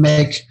out for them to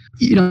make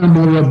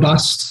more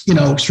robust,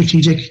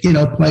 strategic,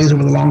 plays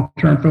over the long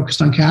term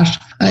focused on cash.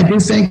 I do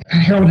think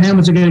Harold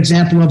Hammond's a good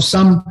example of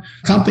some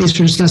companies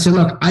who are just going to say,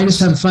 look, I just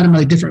have a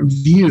fundamentally different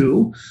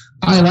view.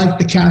 I like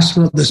the cash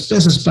flow of this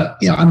business, but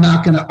I'm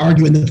not going to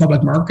argue in the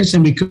public markets,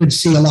 and we could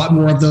see a lot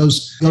more of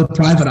those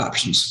private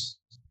options.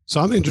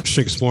 So I'm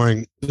interested in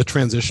exploring the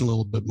transition a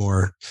little bit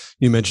more.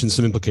 You mentioned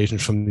some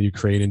implications from the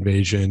Ukraine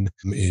invasion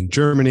in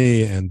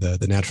Germany and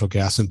the natural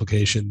gas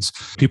implications.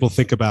 People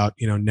think about,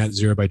 net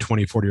zero by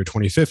 2040 or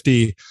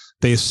 2050.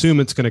 They assume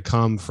it's going to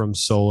come from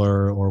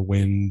solar or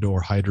wind or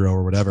hydro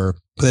or whatever,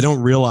 but they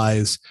don't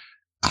realize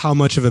how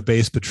much of a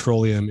base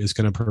petroleum is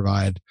going to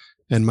provide.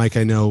 And Mike,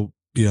 I know,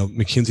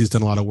 McKinsey's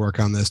done a lot of work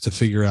on this to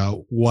figure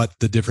out what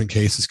the different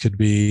cases could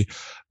be.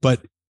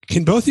 But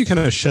Can both of you kind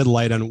of shed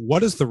light on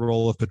what is the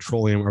role of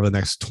petroleum over the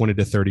next 20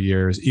 to 30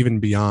 years, even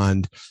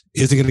beyond?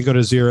 Is it going to go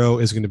to zero?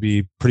 Is it going to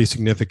be pretty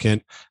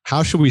significant?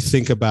 How should we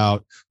think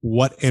about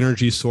what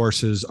energy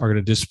sources are going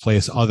to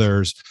displace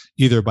others,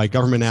 either by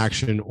government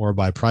action or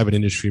by private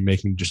industry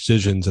making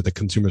decisions that the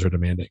consumers are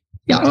demanding?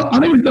 Yeah, I'll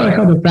maybe throw a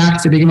couple of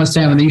facts to begin with,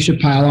 Sam, and then you should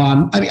pile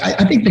on.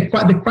 I think the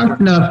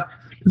question of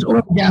does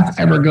oil and gas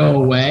ever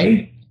go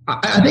away?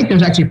 I think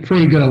there's actually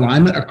pretty good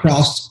alignment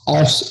across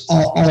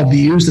all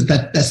views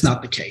that's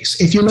not the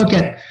case. If you look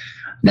at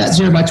net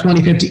zero by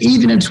 2050,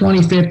 even in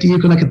 2050, you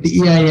can look at the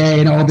EIA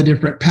and all the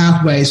different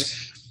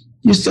pathways.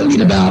 You still need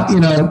about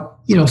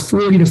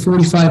 40 to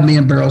 45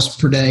 million barrels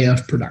per day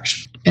of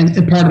production, and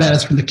part of that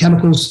is from the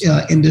chemicals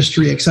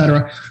industry, et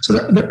cetera. So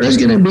there is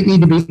going to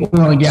need to be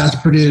oil and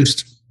gas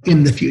produced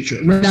in the future.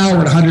 Right now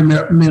we're at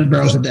 100 million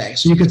barrels a day,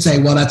 so you could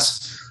say, well,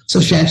 that's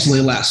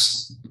substantially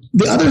less.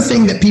 The other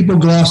thing that people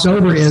gloss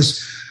over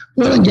is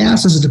oil and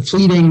gas is a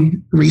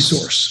depleting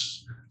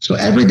resource. So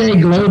every day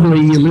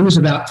globally, you lose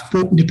about,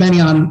 depending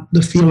on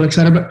the field, et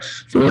cetera, but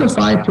 4 to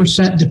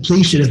 5%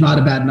 depletion is not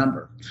a bad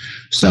number.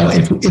 So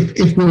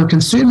if we're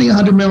consuming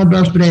 100 million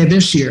barrels per day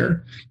this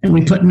year, and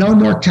we put no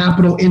more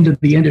capital into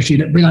the industry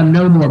to bring on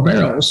no more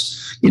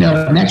barrels,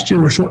 next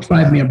year we're short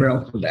 5 million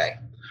barrels per day.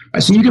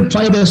 Right, so you can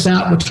play this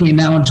out between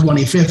now and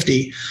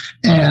 2050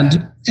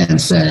 and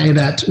say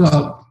that,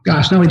 well,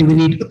 gosh, not only do we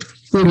need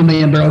 40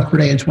 million barrels per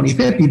day in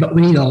 2050, but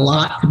we need a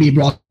lot to be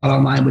brought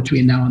online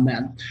between now and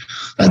then.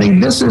 I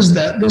think this is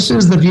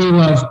the view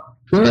of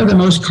where are the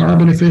most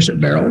carbon efficient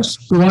barrels.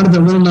 One of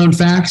the little known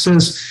facts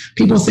is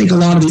people think a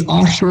lot of the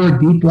offshore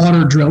deep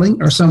water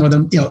drilling, or some of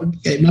them,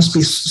 it must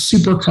be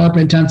super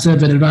carbon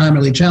intensive and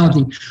environmentally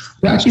challenging.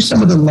 They're actually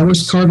some of the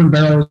lowest carbon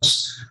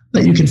barrels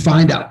that you can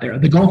find out there.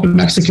 The Gulf of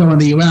Mexico in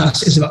the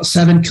U.S. is about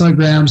 7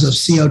 kilograms of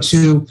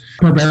CO2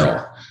 per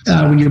barrel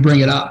when you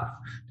bring it up.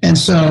 And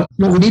so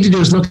what we need to do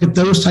is look at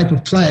those type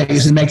of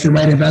plays and make the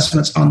right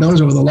investments on those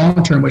over the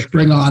long term, which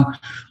bring on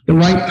the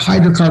right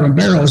hydrocarbon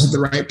barrels at the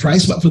right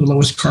price, but for the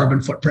lowest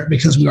carbon footprint,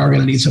 because we are going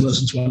to need some of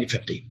those in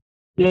 2050.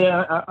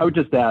 Yeah, I would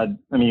just add,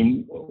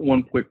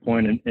 one quick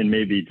point and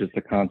maybe just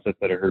a concept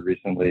that I heard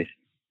recently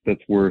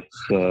that's worth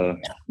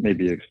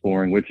maybe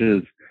exploring, which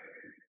is,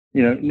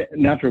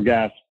 natural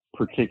gas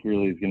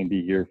particularly is going to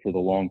be here for the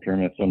long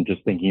term. And so I'm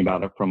just thinking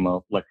about it from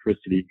an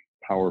electricity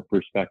power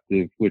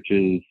perspective, which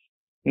is,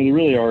 there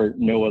really are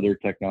no other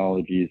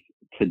technologies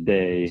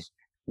today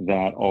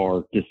that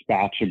are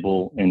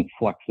dispatchable and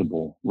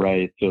flexible,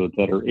 right? So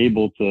that are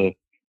able to,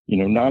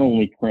 not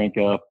only crank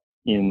up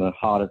in the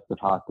hottest of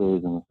hot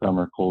days in the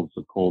summer, coldest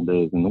of cold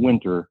days in the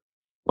winter,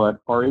 but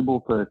are able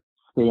to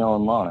stay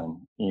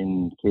online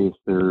in case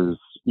there's,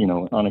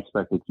 an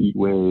unexpected heat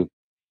wave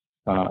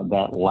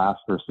that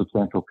lasts for a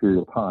substantial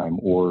period of time,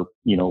 or,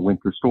 a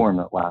winter storm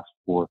that lasts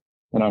for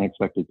an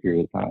unexpected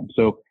period of time.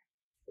 So,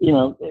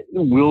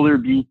 will there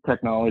be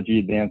technology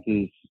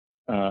advances?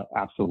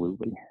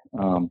 Absolutely.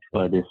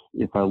 But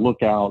if I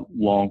look out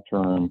long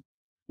term,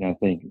 I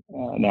think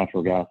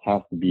natural gas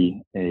has to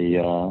be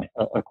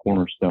a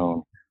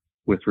cornerstone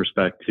with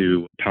respect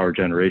to power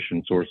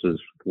generation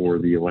sources for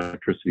the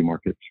electricity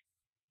markets.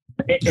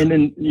 And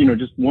then,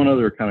 just one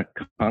other kind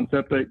of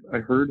concept I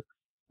heard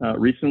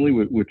recently,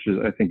 which is,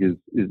 I think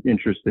is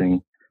interesting.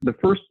 The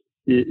first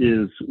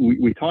is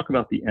we talk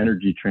about the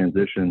energy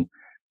transition.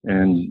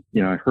 And,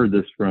 I heard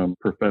this from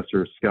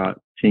Professor Scott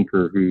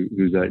Tinker,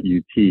 who's at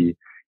UT. He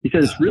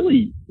said it's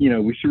really,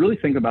 we should really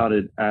think about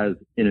it as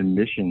an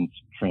emissions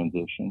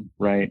transition,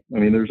 right?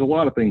 There's a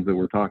lot of things that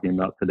we're talking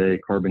about today,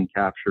 carbon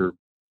capture,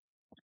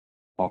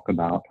 talk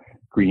about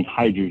green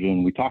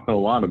hydrogen. We talk a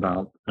lot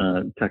about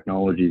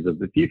technologies of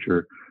the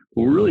future,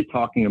 but we're really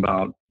talking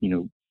about,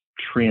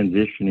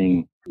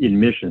 transitioning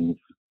emissions.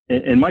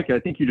 And Micah,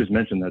 I think you just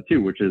mentioned that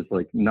too, which is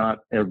like not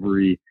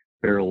every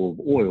barrel of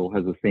oil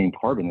has the same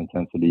carbon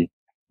intensity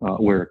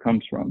where it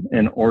comes from.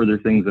 And are there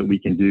things that we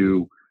can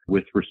do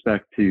with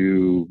respect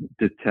to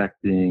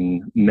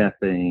detecting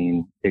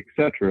methane, et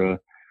cetera,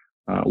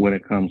 when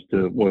it comes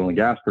to oil and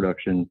gas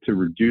production to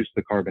reduce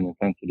the carbon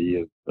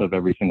intensity of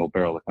every single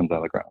barrel that comes out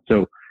of the ground?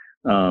 So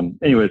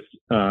anyways,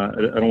 I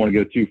don't want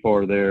to go too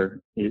far there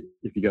if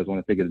you guys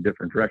want to take it a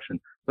different direction.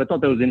 But I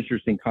thought that was an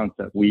interesting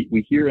concept.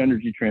 We hear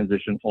energy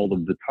transition all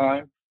of the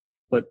time,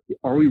 but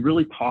are we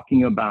really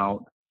talking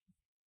about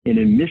an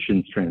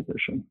emissions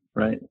transition,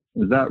 right?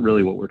 Is that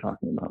really what we're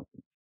talking about?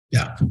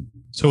 Yeah.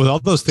 So with all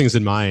those things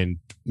in mind,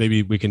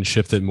 maybe we can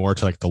shift it more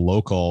to like the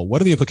local.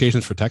 What are the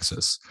implications for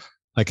Texas?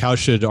 Like, how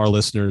should our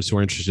listeners who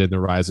are interested in the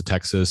rise of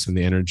Texas and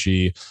the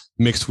energy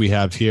mix we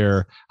have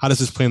here, how does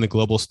this play on the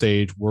global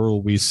stage? Where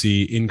will we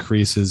see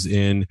increases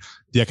in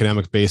the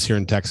economic base here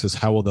in Texas?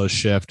 How will those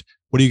shift?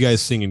 What are you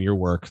guys seeing in your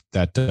work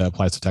that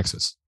applies to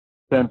Texas?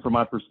 Ben, from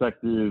my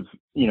perspective,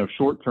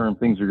 short term,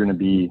 things are going to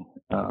be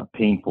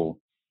painful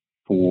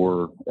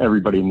for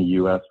everybody in the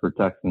U.S., for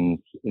Texans,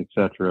 et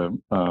cetera.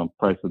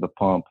 Price of the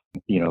pump,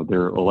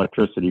 their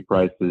electricity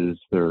prices,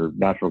 their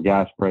natural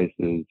gas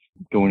prices,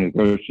 going to the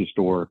grocery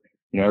store,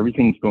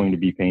 everything's going to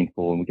be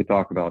painful. And we could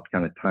talk about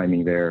kind of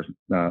timing there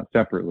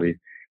separately.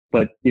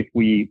 But if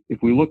we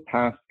look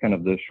past kind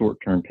of the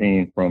short-term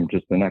pain from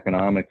just an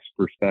economics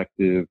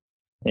perspective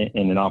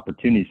and an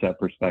opportunity set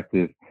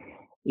perspective,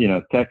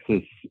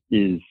 Texas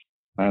is,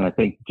 and I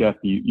think, Geoff,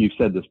 you've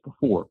said this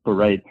before, but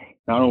right,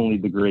 not only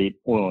the great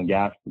oil and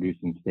gas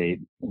producing state,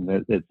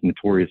 and it's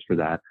notorious for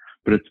that,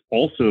 but it's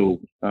also,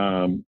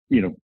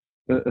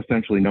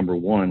 essentially number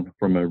one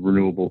from a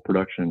renewable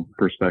production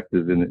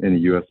perspective in the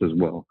U.S. as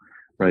well,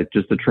 right?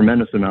 Just a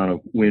tremendous amount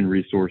of wind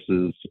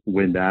resources,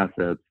 wind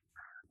assets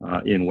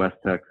in West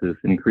Texas,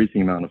 an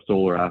increasing amount of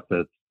solar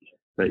assets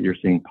that you're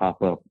seeing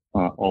pop up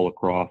all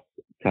across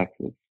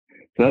Texas.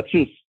 So that's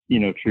just,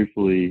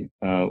 truthfully,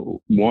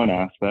 one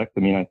aspect. I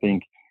mean, I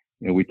think,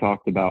 we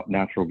talked about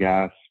natural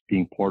gas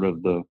being part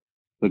of the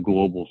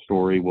global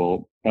story.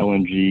 Well,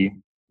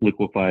 LNG,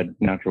 liquefied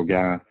natural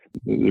gas,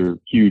 there are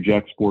huge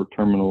export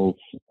terminals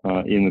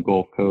in the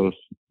Gulf Coast,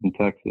 in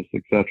Texas,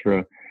 et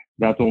cetera.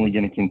 That's only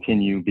going to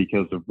continue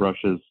because of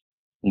Russia's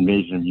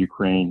invasion of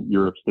Ukraine.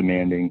 Europe's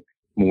demanding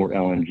more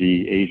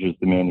LNG. Asia's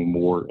demanding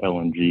more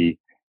LNG.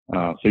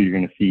 So you're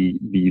going to see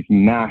these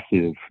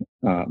massive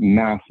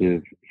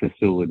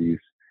facilities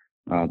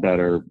that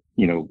are,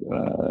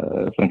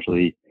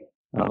 essentially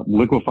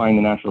liquefying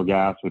the natural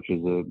gas, which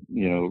is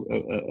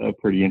a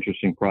pretty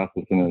interesting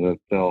process in and of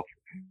itself,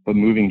 but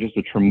moving just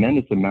a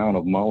tremendous amount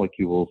of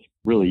molecules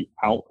really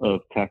out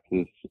of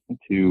Texas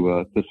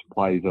to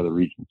supply these other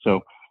regions.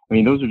 So, I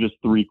mean, those are just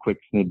three quick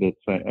snippets.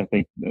 I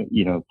think,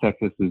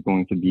 Texas is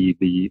going to be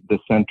the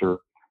center,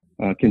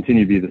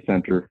 continue to be the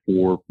center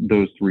for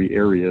those three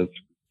areas.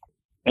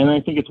 And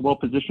I think it's well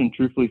positioned,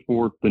 truthfully,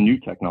 for the new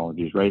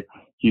technologies, right?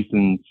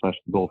 Houston/the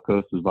Gulf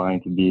Coast is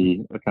vying to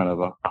be a kind of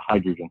a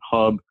hydrogen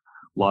hub.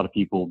 A lot of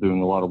people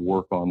doing a lot of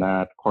work on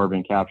that.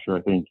 Carbon capture,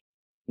 I think,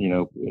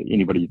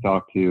 anybody you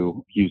talk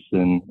to,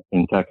 Houston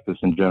and Texas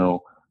in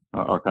general,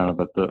 are kind of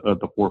at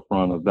the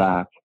forefront of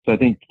that. So I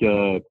think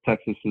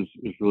Texas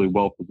is really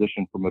well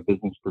positioned from a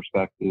business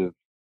perspective,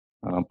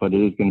 but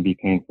it is going to be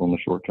painful in the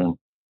short term.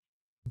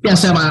 Yeah,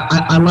 Sam,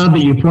 I love that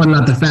you pointed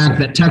out the fact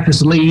that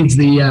Texas leads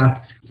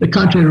the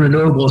country in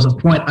renewables, a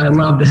point I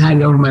love to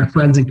hang over my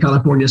friends in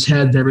California's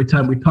heads every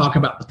time we talk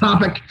about the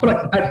topic.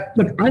 But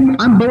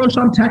I'm bullish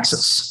on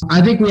Texas.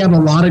 I think we have a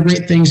lot of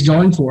great things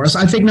going for us.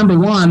 I think, number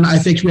one, I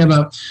think we have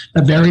a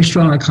very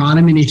strong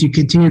economy. And if you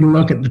continue to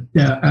look at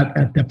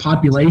the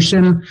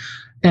population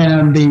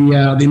and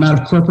the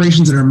amount of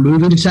corporations that are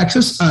moving to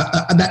Texas,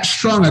 that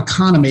strong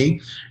economy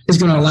is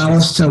going to allow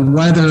us to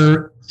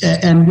weather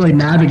and really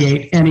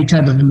navigate any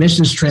type of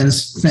emissions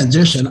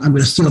transition. I'm going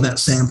to steal that,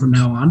 Sam, from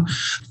now on.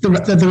 The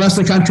rest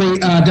of the country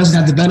doesn't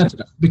have the benefit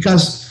of it,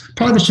 because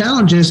part of the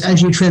challenge is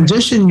as you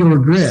transition your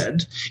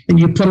grid and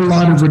you put a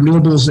lot of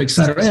renewables, et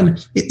cetera,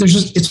 and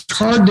it's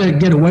hard to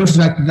get away from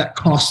the fact that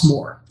costs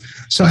more.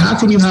 So how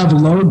can you have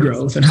load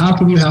growth and how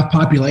can you have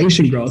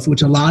population growth,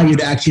 which allow you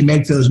to actually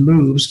make those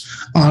moves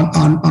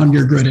on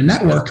your grid and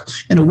network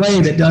in a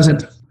way that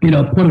doesn't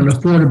put an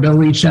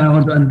affordability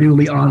challenge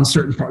unduly on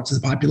certain parts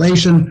of the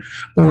population,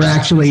 or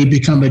actually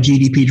become a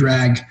GDP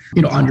drag,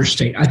 on your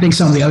state. I think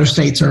some of the other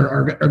states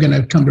are going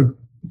to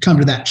come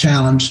to that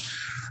challenge,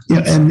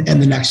 in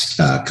the next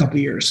couple of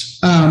years.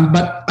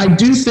 But I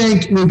do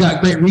think we've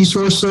got great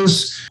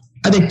resources.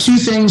 I think two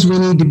things we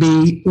need to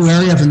be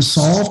wary of and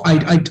solve.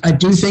 I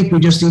do think we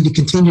just need to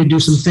continue to do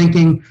some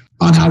thinking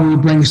on how we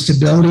bring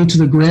stability to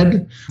the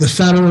grid. The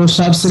federal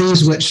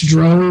subsidies, which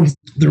drove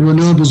the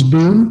renewables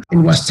boom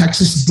in West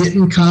Texas,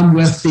 didn't come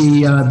with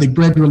the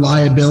grid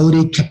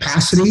reliability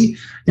capacity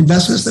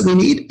investments that we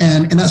need.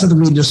 And that's something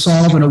we need to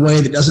solve in a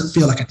way that doesn't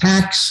feel like a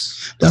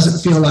tax,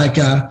 doesn't feel like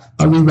a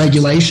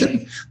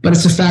re-regulation, but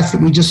it's the fact that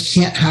we just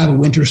can't have a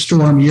winter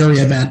storm Uri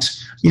event,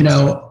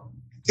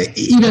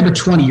 even every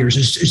 20 years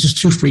is just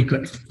too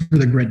frequent for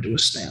the grid to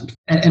withstand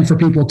and for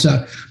people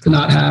to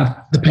not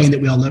have the pain that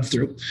we all live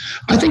through.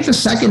 I think the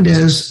second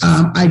is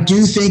I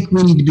do think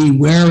we need to be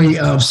wary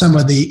of some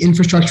of the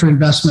infrastructure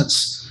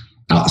investments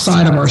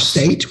outside of our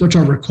state, which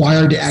are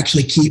required to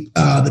actually keep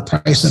the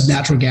price of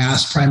natural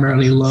gas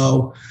primarily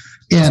low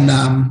in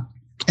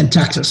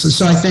Texas. And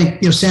so I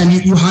think, Sam,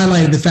 you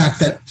highlighted the fact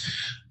that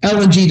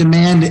LNG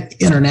demand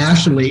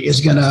internationally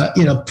is going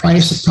to,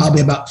 price at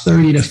probably about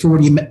 30 to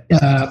 40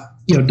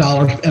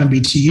 dollars per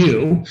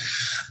MMBTU,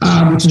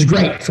 which is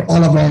great for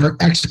all of our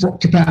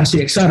export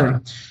capacity, et cetera.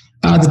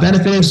 The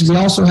benefit is we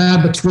also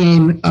have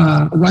between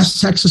West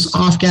Texas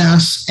off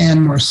gas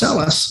and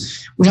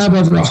Marcellus, we have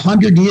over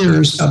 100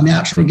 years of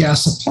natural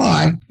gas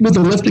supply with a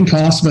lifting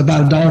cost of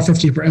about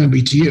 $1.50 per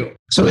MMBTU.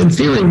 So in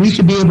theory, we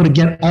could be able to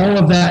get all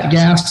of that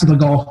gas to the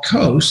Gulf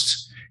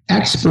Coast,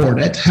 export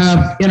it,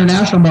 have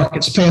international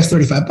markets pay us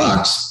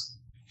 $35,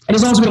 and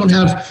as long as we don't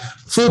have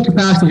full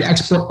capacity to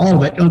export all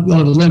of it, the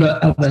limit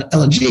of the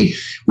LNG,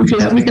 we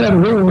could have a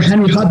world where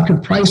Henry Hub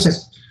could price at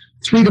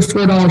 $3 to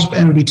 $4 per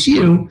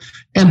MMBTU,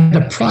 and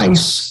the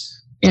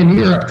price in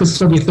Europe could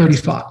still be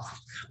 $35.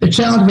 The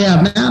challenge we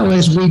have now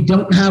is we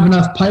don't have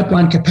enough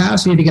pipeline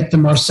capacity to get the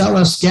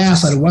Marcellus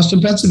gas out of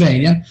Western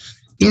Pennsylvania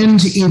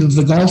into either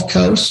the Gulf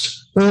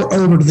Coast or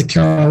over to the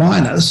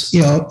Carolinas,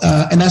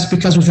 and that's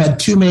because we've had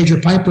two major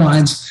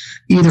pipelines,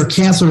 either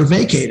canceled or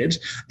vacated.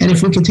 And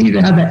if we continue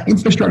to have that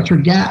infrastructure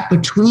gap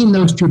between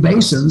those two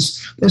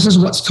basins, this is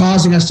what's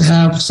causing us to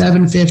have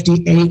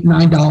 $7.50, $8,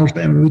 $9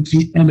 per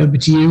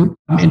MMBtu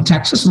in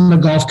Texas and the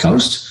Gulf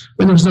Coast,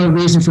 when there's no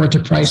reason for it to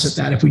price at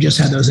that if we just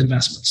had those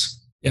investments.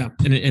 Yeah.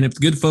 And if the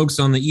good folks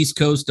on the East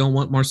Coast don't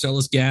want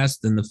Marcellus gas,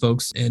 then the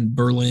folks in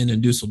Berlin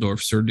and Dusseldorf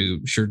sure do.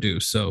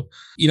 So,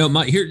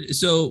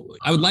 so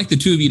I would like the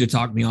two of you to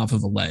talk me off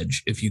of a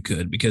ledge, if you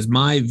could, because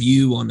my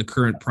view on the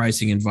current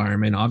pricing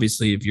environment,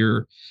 obviously, if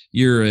you're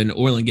an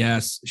oil and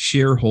gas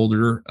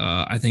shareholder,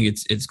 I think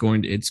it's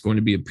going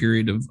to be a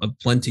period of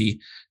plenty.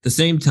 At the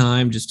same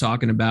time, just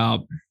talking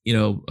about,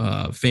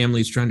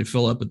 families trying to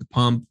fill up at the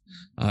pump,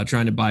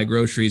 trying to buy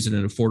groceries at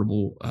an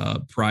affordable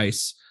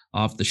price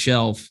off the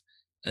shelf.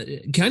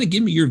 Kind of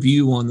give me your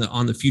view on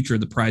the future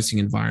of the pricing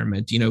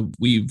environment.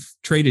 We've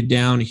traded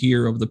down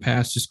here over the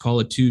past, just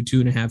call it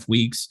 2.5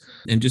 weeks,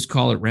 and just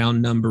call it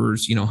round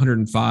numbers,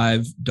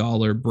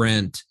 $105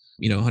 Brent,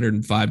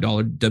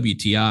 $105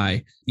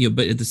 WTI,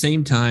 but at the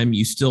same time,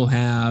 you still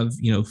have,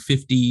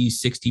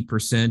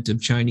 50-60%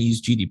 of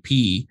Chinese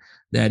GDP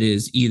that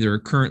is either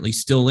currently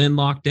still in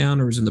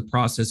lockdown or is in the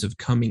process of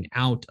coming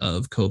out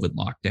of COVID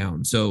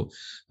lockdown. So,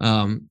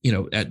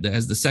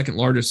 as the second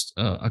largest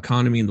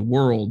economy in the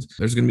world,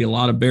 there's going to be a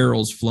lot of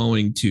barrels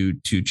flowing to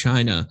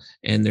China,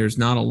 and there's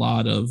not a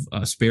lot of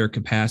spare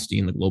capacity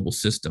in the global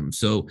system.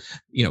 So,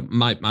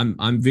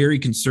 I'm very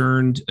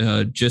concerned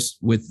just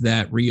with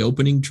that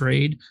reopening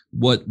trade,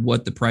 what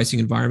the pricing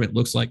environment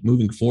looks like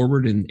moving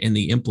forward, and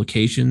the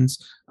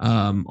implications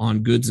on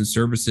goods and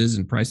services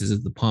and prices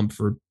at the pump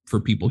for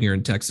people here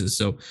in Texas.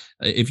 So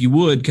if you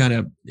would, kind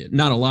of,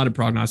 not a lot of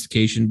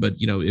prognostication, but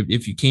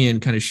if you can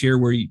kind of share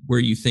where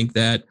you think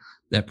that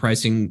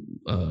pricing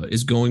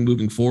is going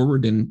moving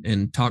forward,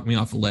 and talk me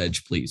off a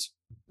ledge, please.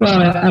 Well,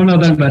 I don't know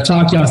that I'm going to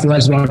talk you off the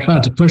ledge, but I'm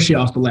trying to push you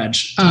off the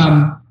ledge.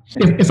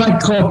 If I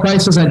call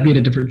prices, I'd be at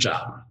a different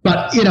job.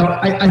 But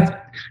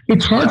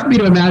it's hard for me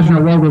to imagine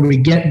a world where we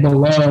get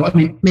below. I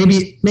mean,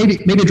 maybe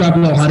drop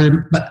below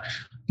 100, but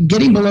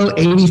getting below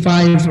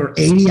 85 or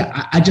 80,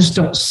 I just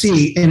don't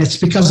see. And it's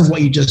because of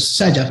what you just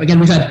said, Geoff. Again,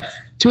 we've had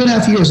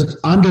 2.5 years of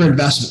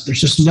underinvestment. There's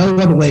just no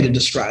other way to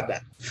describe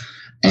that.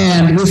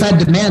 And we've had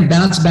demand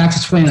bounce back to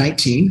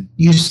 2019.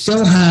 You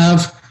still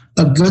have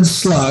a good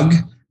slug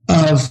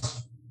of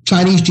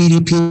Chinese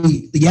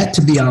GDP yet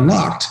to be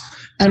unlocked.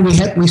 And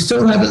we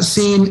still haven't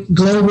seen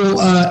global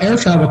air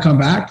travel come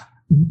back,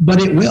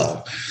 but it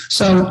will.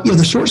 So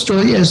the short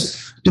story is,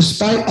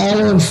 despite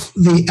all of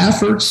the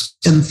efforts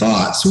and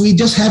thoughts, we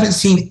just haven't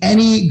seen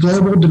any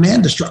global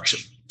demand destruction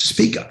to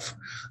speak of.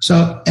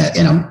 So,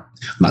 and I'm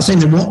not saying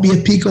there won't be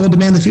a peak oil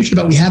demand in the future,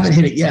 but we haven't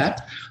hit it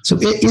yet. So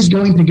it is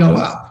going to go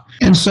up.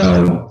 And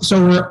so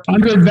we're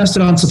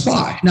underinvested on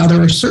supply. Now, there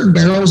are certain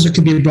barrels that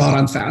could be brought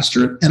on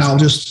faster, and I'll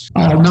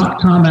not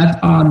comment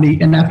on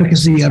the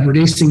inefficacy of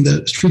reducing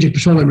the strategic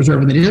petroleum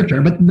reserve in the near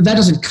term, but that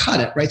doesn't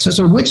cut it, right?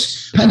 So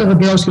which pendulum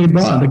barrels can be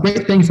brought on? The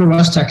great thing for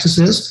West Texas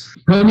is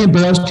Permian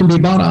barrels can be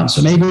bought on.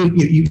 So maybe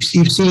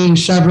you've seen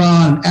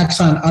Chevron,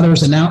 Exxon, and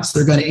others announce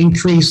they're going to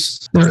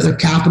increase their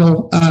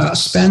capital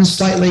spend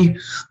slightly,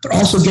 but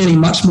also getting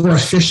much more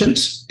efficient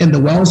in the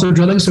wells they're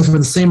drilling. So for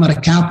the same amount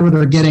of capital,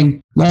 they're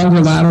getting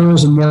longer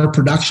laterals and more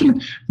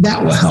production.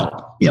 That will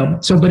help.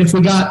 But if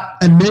we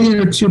got 1 million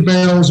or 2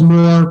 barrels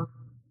more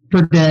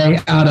per day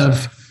out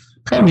of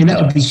Permian,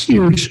 that would be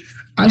huge.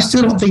 I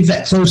still don't think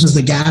that closes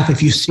the gap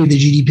if you see the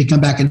GDP come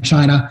back in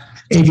China,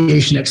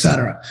 aviation, et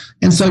cetera.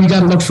 And so you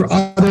got to look for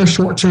other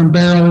short-term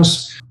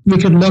barrels. We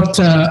could look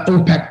to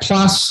OPEC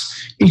plus.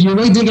 If you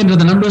really dig into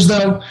the numbers,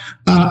 though,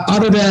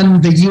 other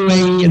than the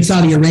UAE and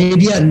Saudi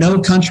Arabia,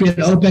 no country in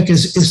OPEC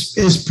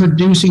is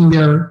producing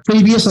their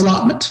previous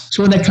allotment.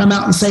 So when they come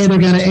out and say they're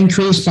going to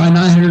increase by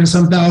 900 and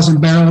some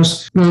thousand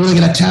barrels, we're really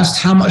going to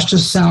test how much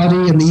does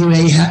Saudi and the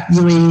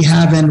UAE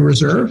have in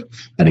reserve.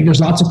 I think there's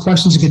lots of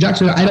questions and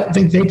conjecture. I don't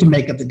think they can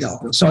make up the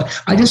delta. So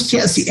I just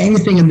can't see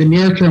anything in the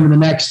near term in the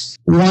next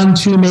 1,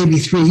 2, maybe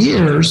 3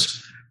 years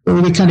where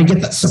we kind of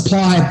get that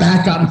supply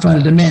back out in front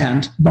of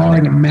demand,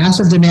 barring a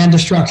massive demand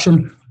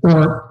destruction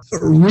or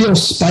a real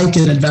spike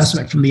in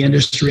investment from the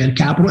industry and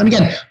capital. And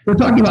again, we're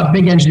talking about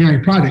big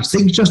engineering projects.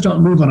 Things just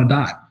don't move on a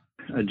dime.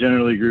 I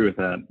generally agree with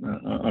that.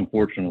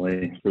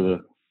 Unfortunately, for the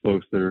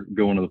folks that are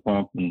going to the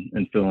pump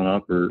and filling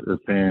up or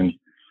paying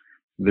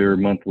their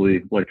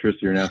monthly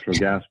electricity or natural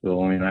gas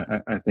bill, I mean,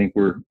 I think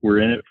we're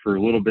in it for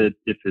a little bit.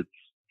 If it's,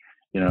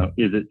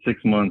 is it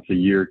 6 months, a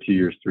year, 2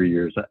 years, 3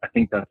 years? I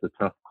think that's a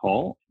tough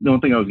call. The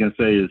one thing I was going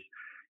to say is,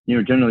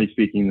 generally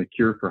speaking, the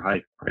cure for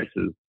high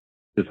prices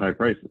is high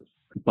prices.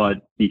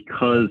 But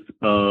because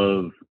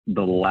of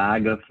the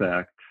lag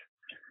effect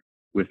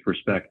with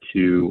respect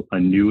to a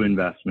new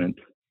investment,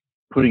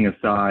 putting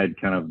aside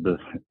kind of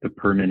the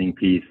permitting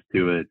piece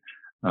to it,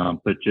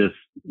 but just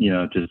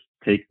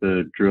take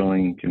the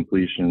drilling,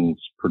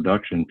 completions,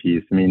 production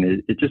piece. I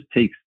mean, it just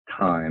takes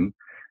time.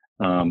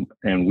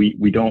 And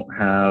we don't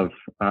have,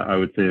 I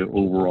would say,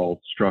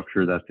 overall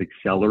structure that's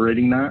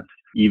accelerating that.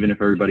 Even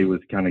if everybody was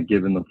kind of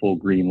given the full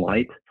green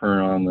light,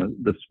 turn on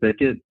the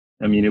spigot,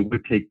 I mean, it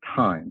would take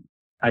time.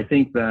 I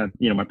think that,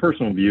 my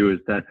personal view is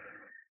that,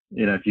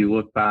 if you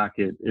look back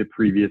at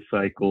previous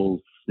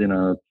cycles,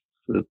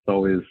 it's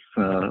always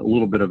a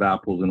little bit of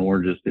apples and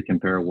oranges to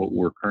compare what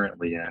we're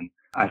currently in.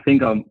 I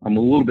think I'm a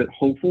little bit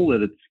hopeful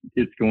that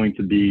it's going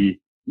to be,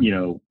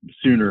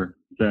 sooner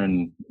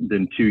than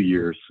 2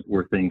 years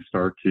where things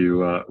start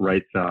to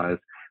right size.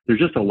 There's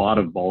just a lot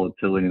of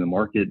volatility in the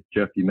market.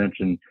 Geoff, you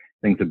mentioned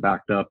things have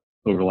backed up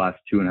over the last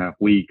 2.5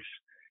 weeks.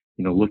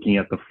 Looking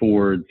at the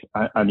forwards,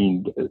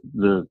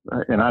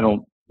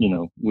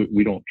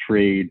 we don't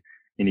trade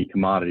any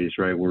commodities,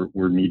 right?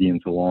 We're medium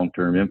to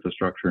long-term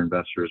infrastructure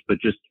investors, but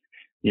just,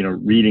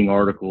 reading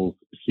articles,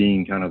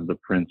 seeing kind of the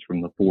prints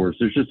from the forwards,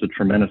 there's just a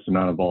tremendous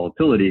amount of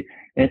volatility.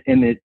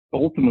 And it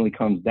ultimately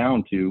comes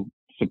down to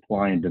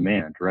supply and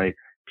demand, right?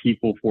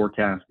 People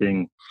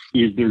forecasting,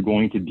 is there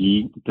going to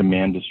be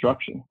demand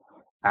destruction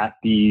at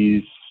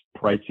these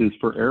prices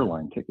for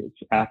airline tickets,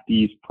 at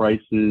these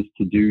prices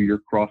to do your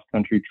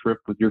cross-country trip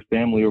with your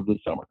family over the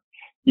summer?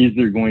 Is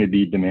there going to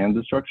be demand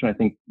destruction? I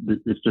think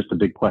it's just a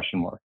big question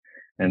mark.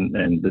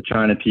 And the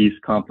China piece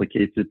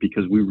complicates it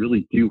because we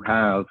really do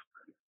have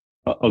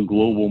a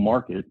global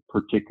market,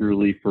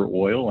 particularly for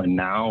oil and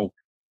now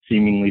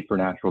seemingly for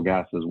natural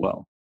gas as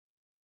well.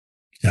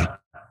 Yeah.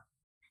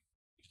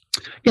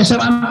 Yeah, so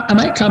I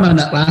might comment on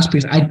that last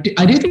piece. I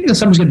do think that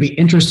summer's going to be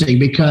interesting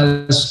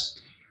because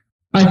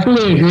I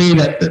fully agree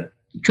that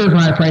curve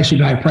high price,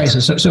 high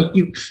prices. So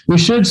we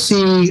should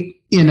see,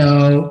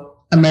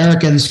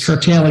 Americans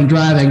curtailing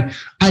driving.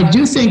 I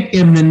do think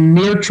in the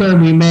near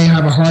term we may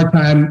have a hard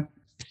time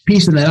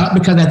piecing that up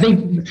because I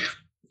think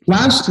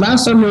last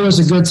summer was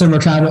a good summer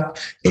travel.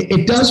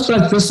 It does feel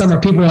like this summer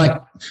people are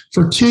like,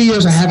 for 2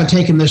 years I haven't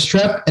taken this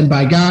trip, and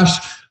by gosh,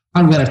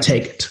 I'm going to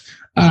take it.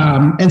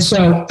 And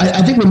so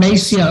I think we may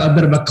see a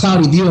bit of a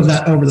cloudy view of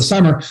that over the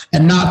summer,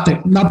 and not the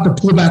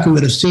pullback we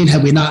would have seen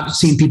had we not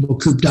seen people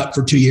cooped up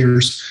for 2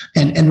 years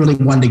and really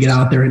wanted to get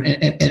out there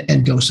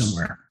and go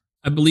somewhere.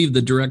 I believe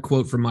the direct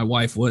quote from my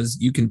wife was,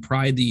 "You can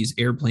pry these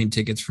airplane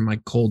tickets from my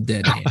cold,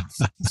 dead hands."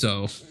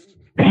 So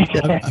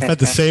I've had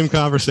the same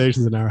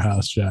conversations in our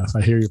house, Geoff.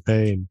 I hear your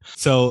pain.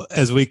 So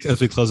as we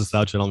close this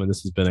out, gentlemen,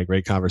 this has been a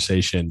great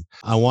conversation.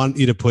 I want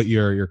you to put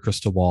your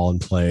crystal ball in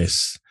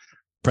place.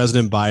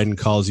 President Biden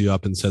calls you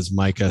up and says,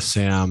 Micah,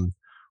 Sam,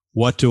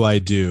 what do I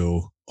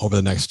do over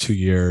the next 2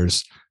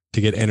 years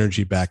to get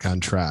energy back on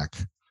track?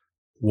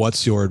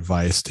 What's your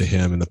advice to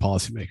him and the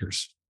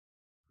policymakers?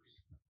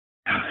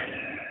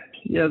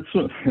 Yeah,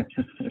 so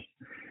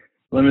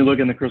let me look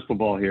in the crystal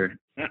ball here.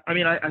 I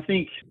mean, I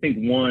think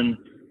one,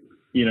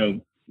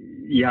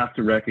 you have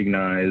to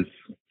recognize,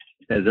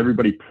 as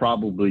everybody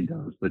probably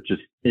does, but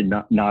just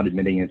not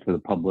admitting it to the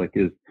public,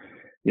 is,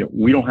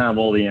 we don't have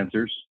all the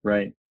answers,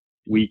 right?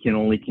 We can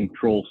only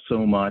control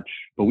so much,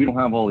 but we don't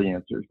have all the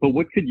answers. But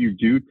what could you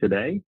do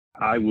today?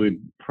 I would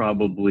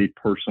probably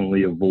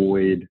personally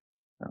avoid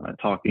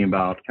talking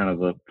about kind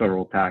of a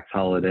federal tax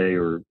holiday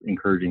or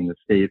encouraging the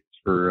states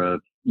for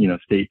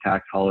state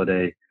tax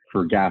holiday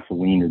for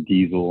gasoline or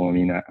diesel. I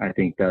mean, I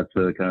think that's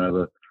a kind of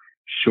a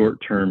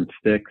short-term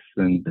fix,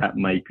 and that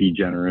might be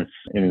generous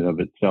in and of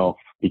itself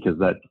because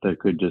that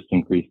could just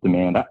increase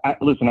demand.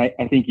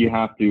 I think you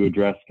have to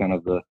address kind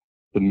of the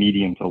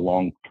medium to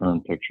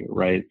long-term picture,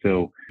 right?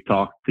 So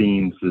talk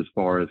themes as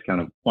far as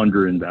kind of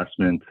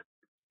underinvestment,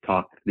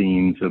 talk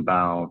themes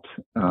about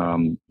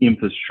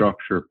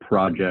infrastructure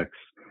projects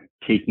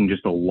taking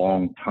just a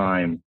long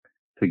time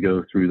to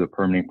go through the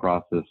permitting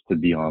process to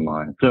be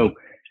online. So,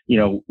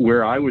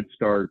 where I would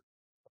start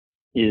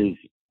is,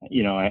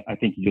 I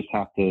think you just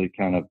have to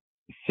kind of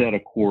set a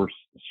course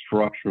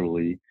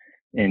structurally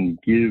and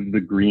give the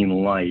green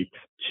light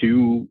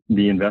to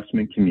the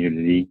investment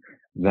community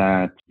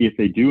that if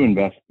they do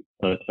invest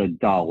a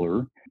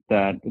dollar,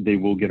 that they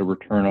will get a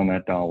return on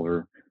that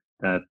dollar,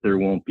 that there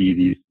won't be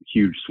these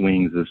huge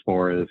swings as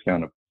far as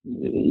kind of,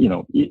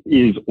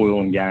 is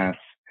oil and gas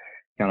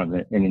kind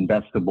of an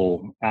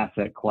investable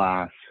asset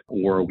class,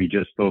 or are we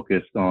just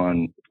focused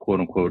on quote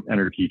unquote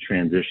energy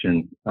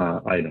transition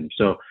items?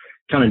 So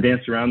kind of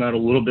dance around that a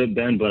little bit,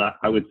 Ben, but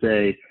I would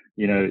say,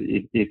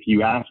 if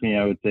you ask me,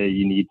 I would say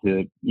you need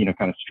to,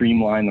 kind of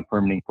streamline the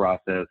permitting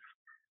process.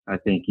 I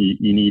think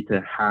you need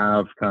to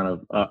have kind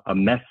of a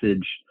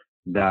message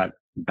that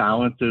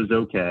balance is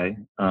okay,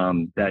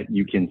 that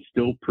you can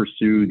still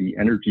pursue the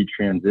energy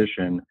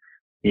transition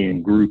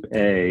in Group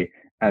A,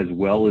 as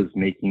well as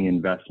making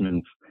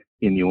investments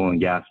in the oil and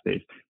gas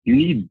space. You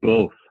need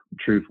both,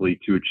 truthfully,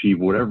 to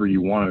achieve whatever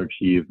you want to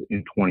achieve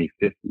in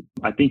 2050.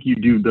 I think you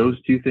do those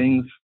two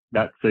things,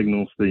 that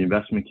signals to the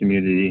investment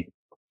community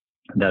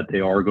that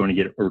they are going to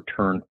get a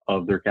return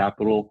of their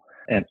capital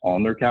and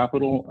on their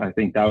capital. I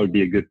think that would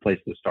be a good place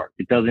to start.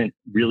 It doesn't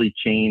really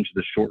change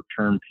the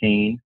short-term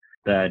pain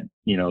that,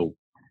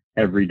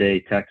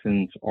 everyday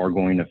Texans are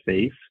going to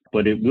face,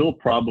 but it will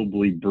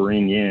probably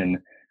bring in,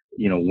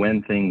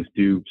 when things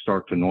do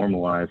start to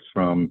normalize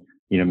from,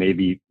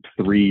 maybe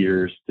 3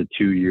 years to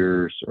 2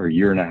 years or a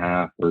year and a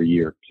half or a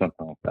year,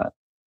 something like that.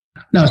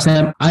 No,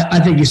 Sam, I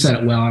think you said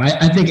it well. And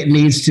I think it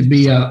needs to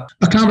be a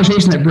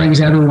conversation that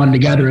brings everyone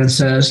together and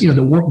says,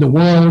 the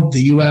world,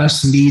 the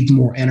U.S. needs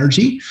more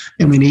energy,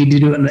 and we need to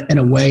do it in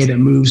a way that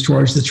moves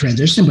towards the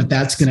transition. But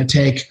that's going to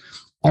take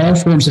all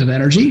forms of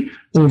energy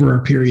over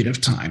a period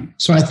of time.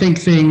 So I think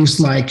things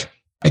like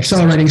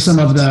accelerating some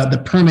of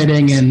the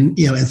permitting and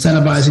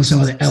incentivizing some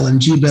of the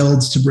LNG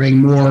builds to bring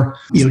more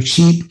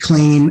cheap,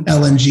 clean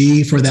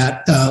LNG for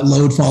that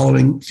load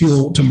following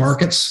fuel to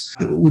markets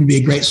would be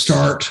a great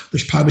start.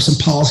 There's probably some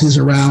policies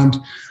around,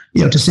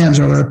 to Sam's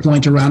earlier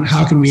point, around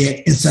how can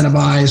we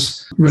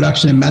incentivize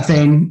reduction in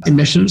methane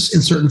emissions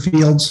in certain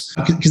fields,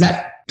 because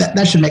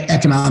that should make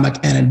economic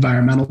and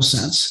environmental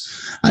sense.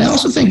 I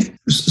also think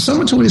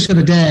someone told me this the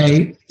other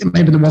day,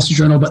 maybe the Wall Street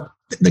Journal, but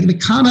the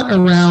comment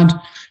around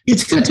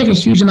it's going to take a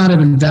huge amount of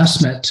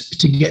investment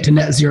to get to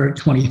net zero in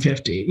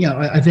 2050.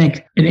 I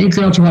think an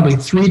incremental probably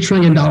 $3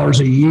 trillion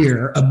a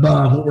year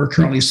above what we're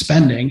currently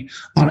spending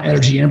on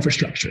energy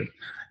infrastructure.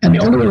 And the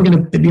only way we're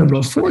going to be able to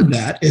afford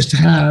that is to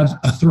have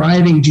a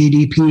thriving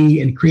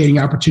GDP and creating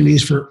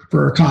opportunities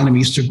for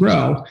economies to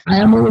grow. I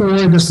am a little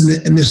worried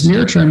in this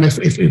near term if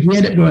we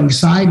end up going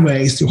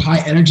sideways through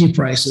high energy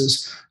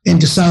prices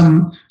into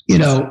some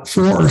 4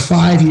 or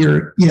 5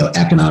 year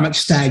economic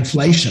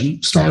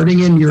stagflation,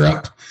 starting in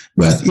Europe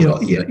with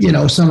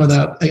some of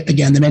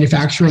the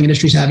manufacturing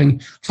industries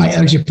having high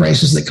energy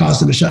prices that cause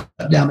them to shut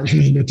down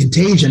the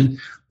contagion.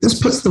 This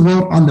puts the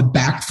world on the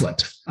back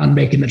foot on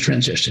making the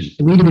transition.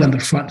 We need to be on the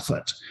front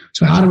foot.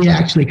 So how do we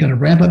actually kind of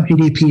ramp up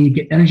GDP,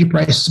 get energy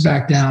prices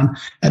back down,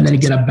 and then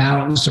get a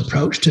balanced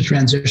approach to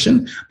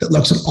transition that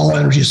looks at all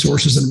energy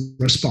sources in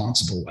a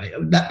responsible way?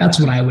 That's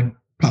what I would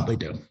probably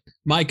do.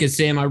 Micah,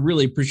 Sam, I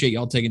really appreciate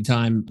y'all taking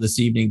time this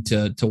evening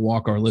to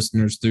walk our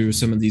listeners through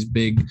some of these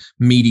big,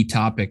 meaty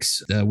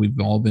topics that we've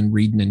all been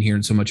reading and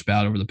hearing so much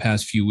about over the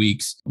past few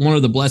weeks. One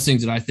of the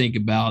blessings that I think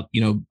about,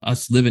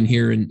 us living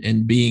here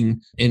and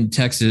being in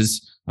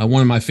Texas,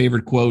 one of my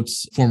favorite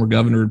quotes, former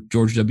Governor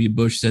George W.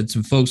 Bush said,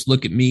 "Some folks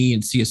look at me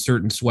and see a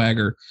certain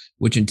swagger,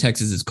 which in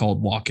Texas is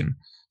called walking."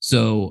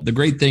 So the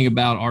great thing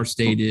about our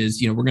state is,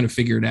 we're going to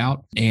figure it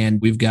out, and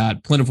we've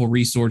got plentiful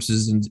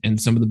resources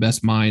and some of the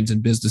best minds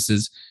and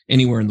businesses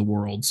anywhere in the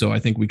world. So I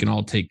think we can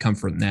all take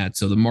comfort in that.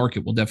 So the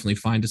market will definitely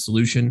find a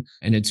solution,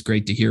 and it's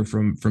great to hear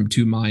from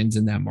two minds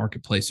in that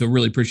marketplace. So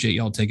really appreciate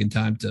y'all taking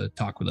time to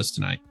talk with us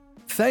tonight.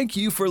 Thank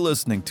you for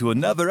listening to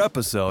another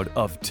episode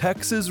of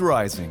Texas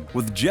Rising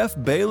with Geoff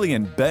Bailey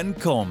and Ben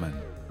Coleman.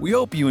 We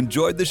hope you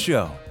enjoyed the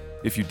show.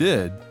 If you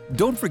did,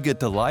 don't forget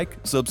to like,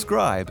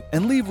 subscribe,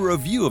 and leave a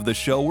review of the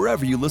show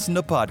wherever you listen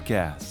to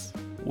podcasts.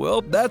 Well,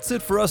 that's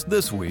it for us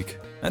this week.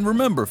 And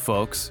remember,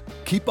 folks,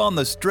 keep on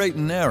the straight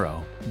and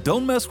narrow,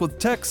 don't mess with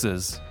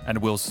Texas, and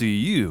we'll see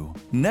you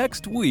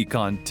next week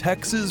on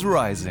Texas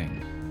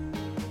Rising.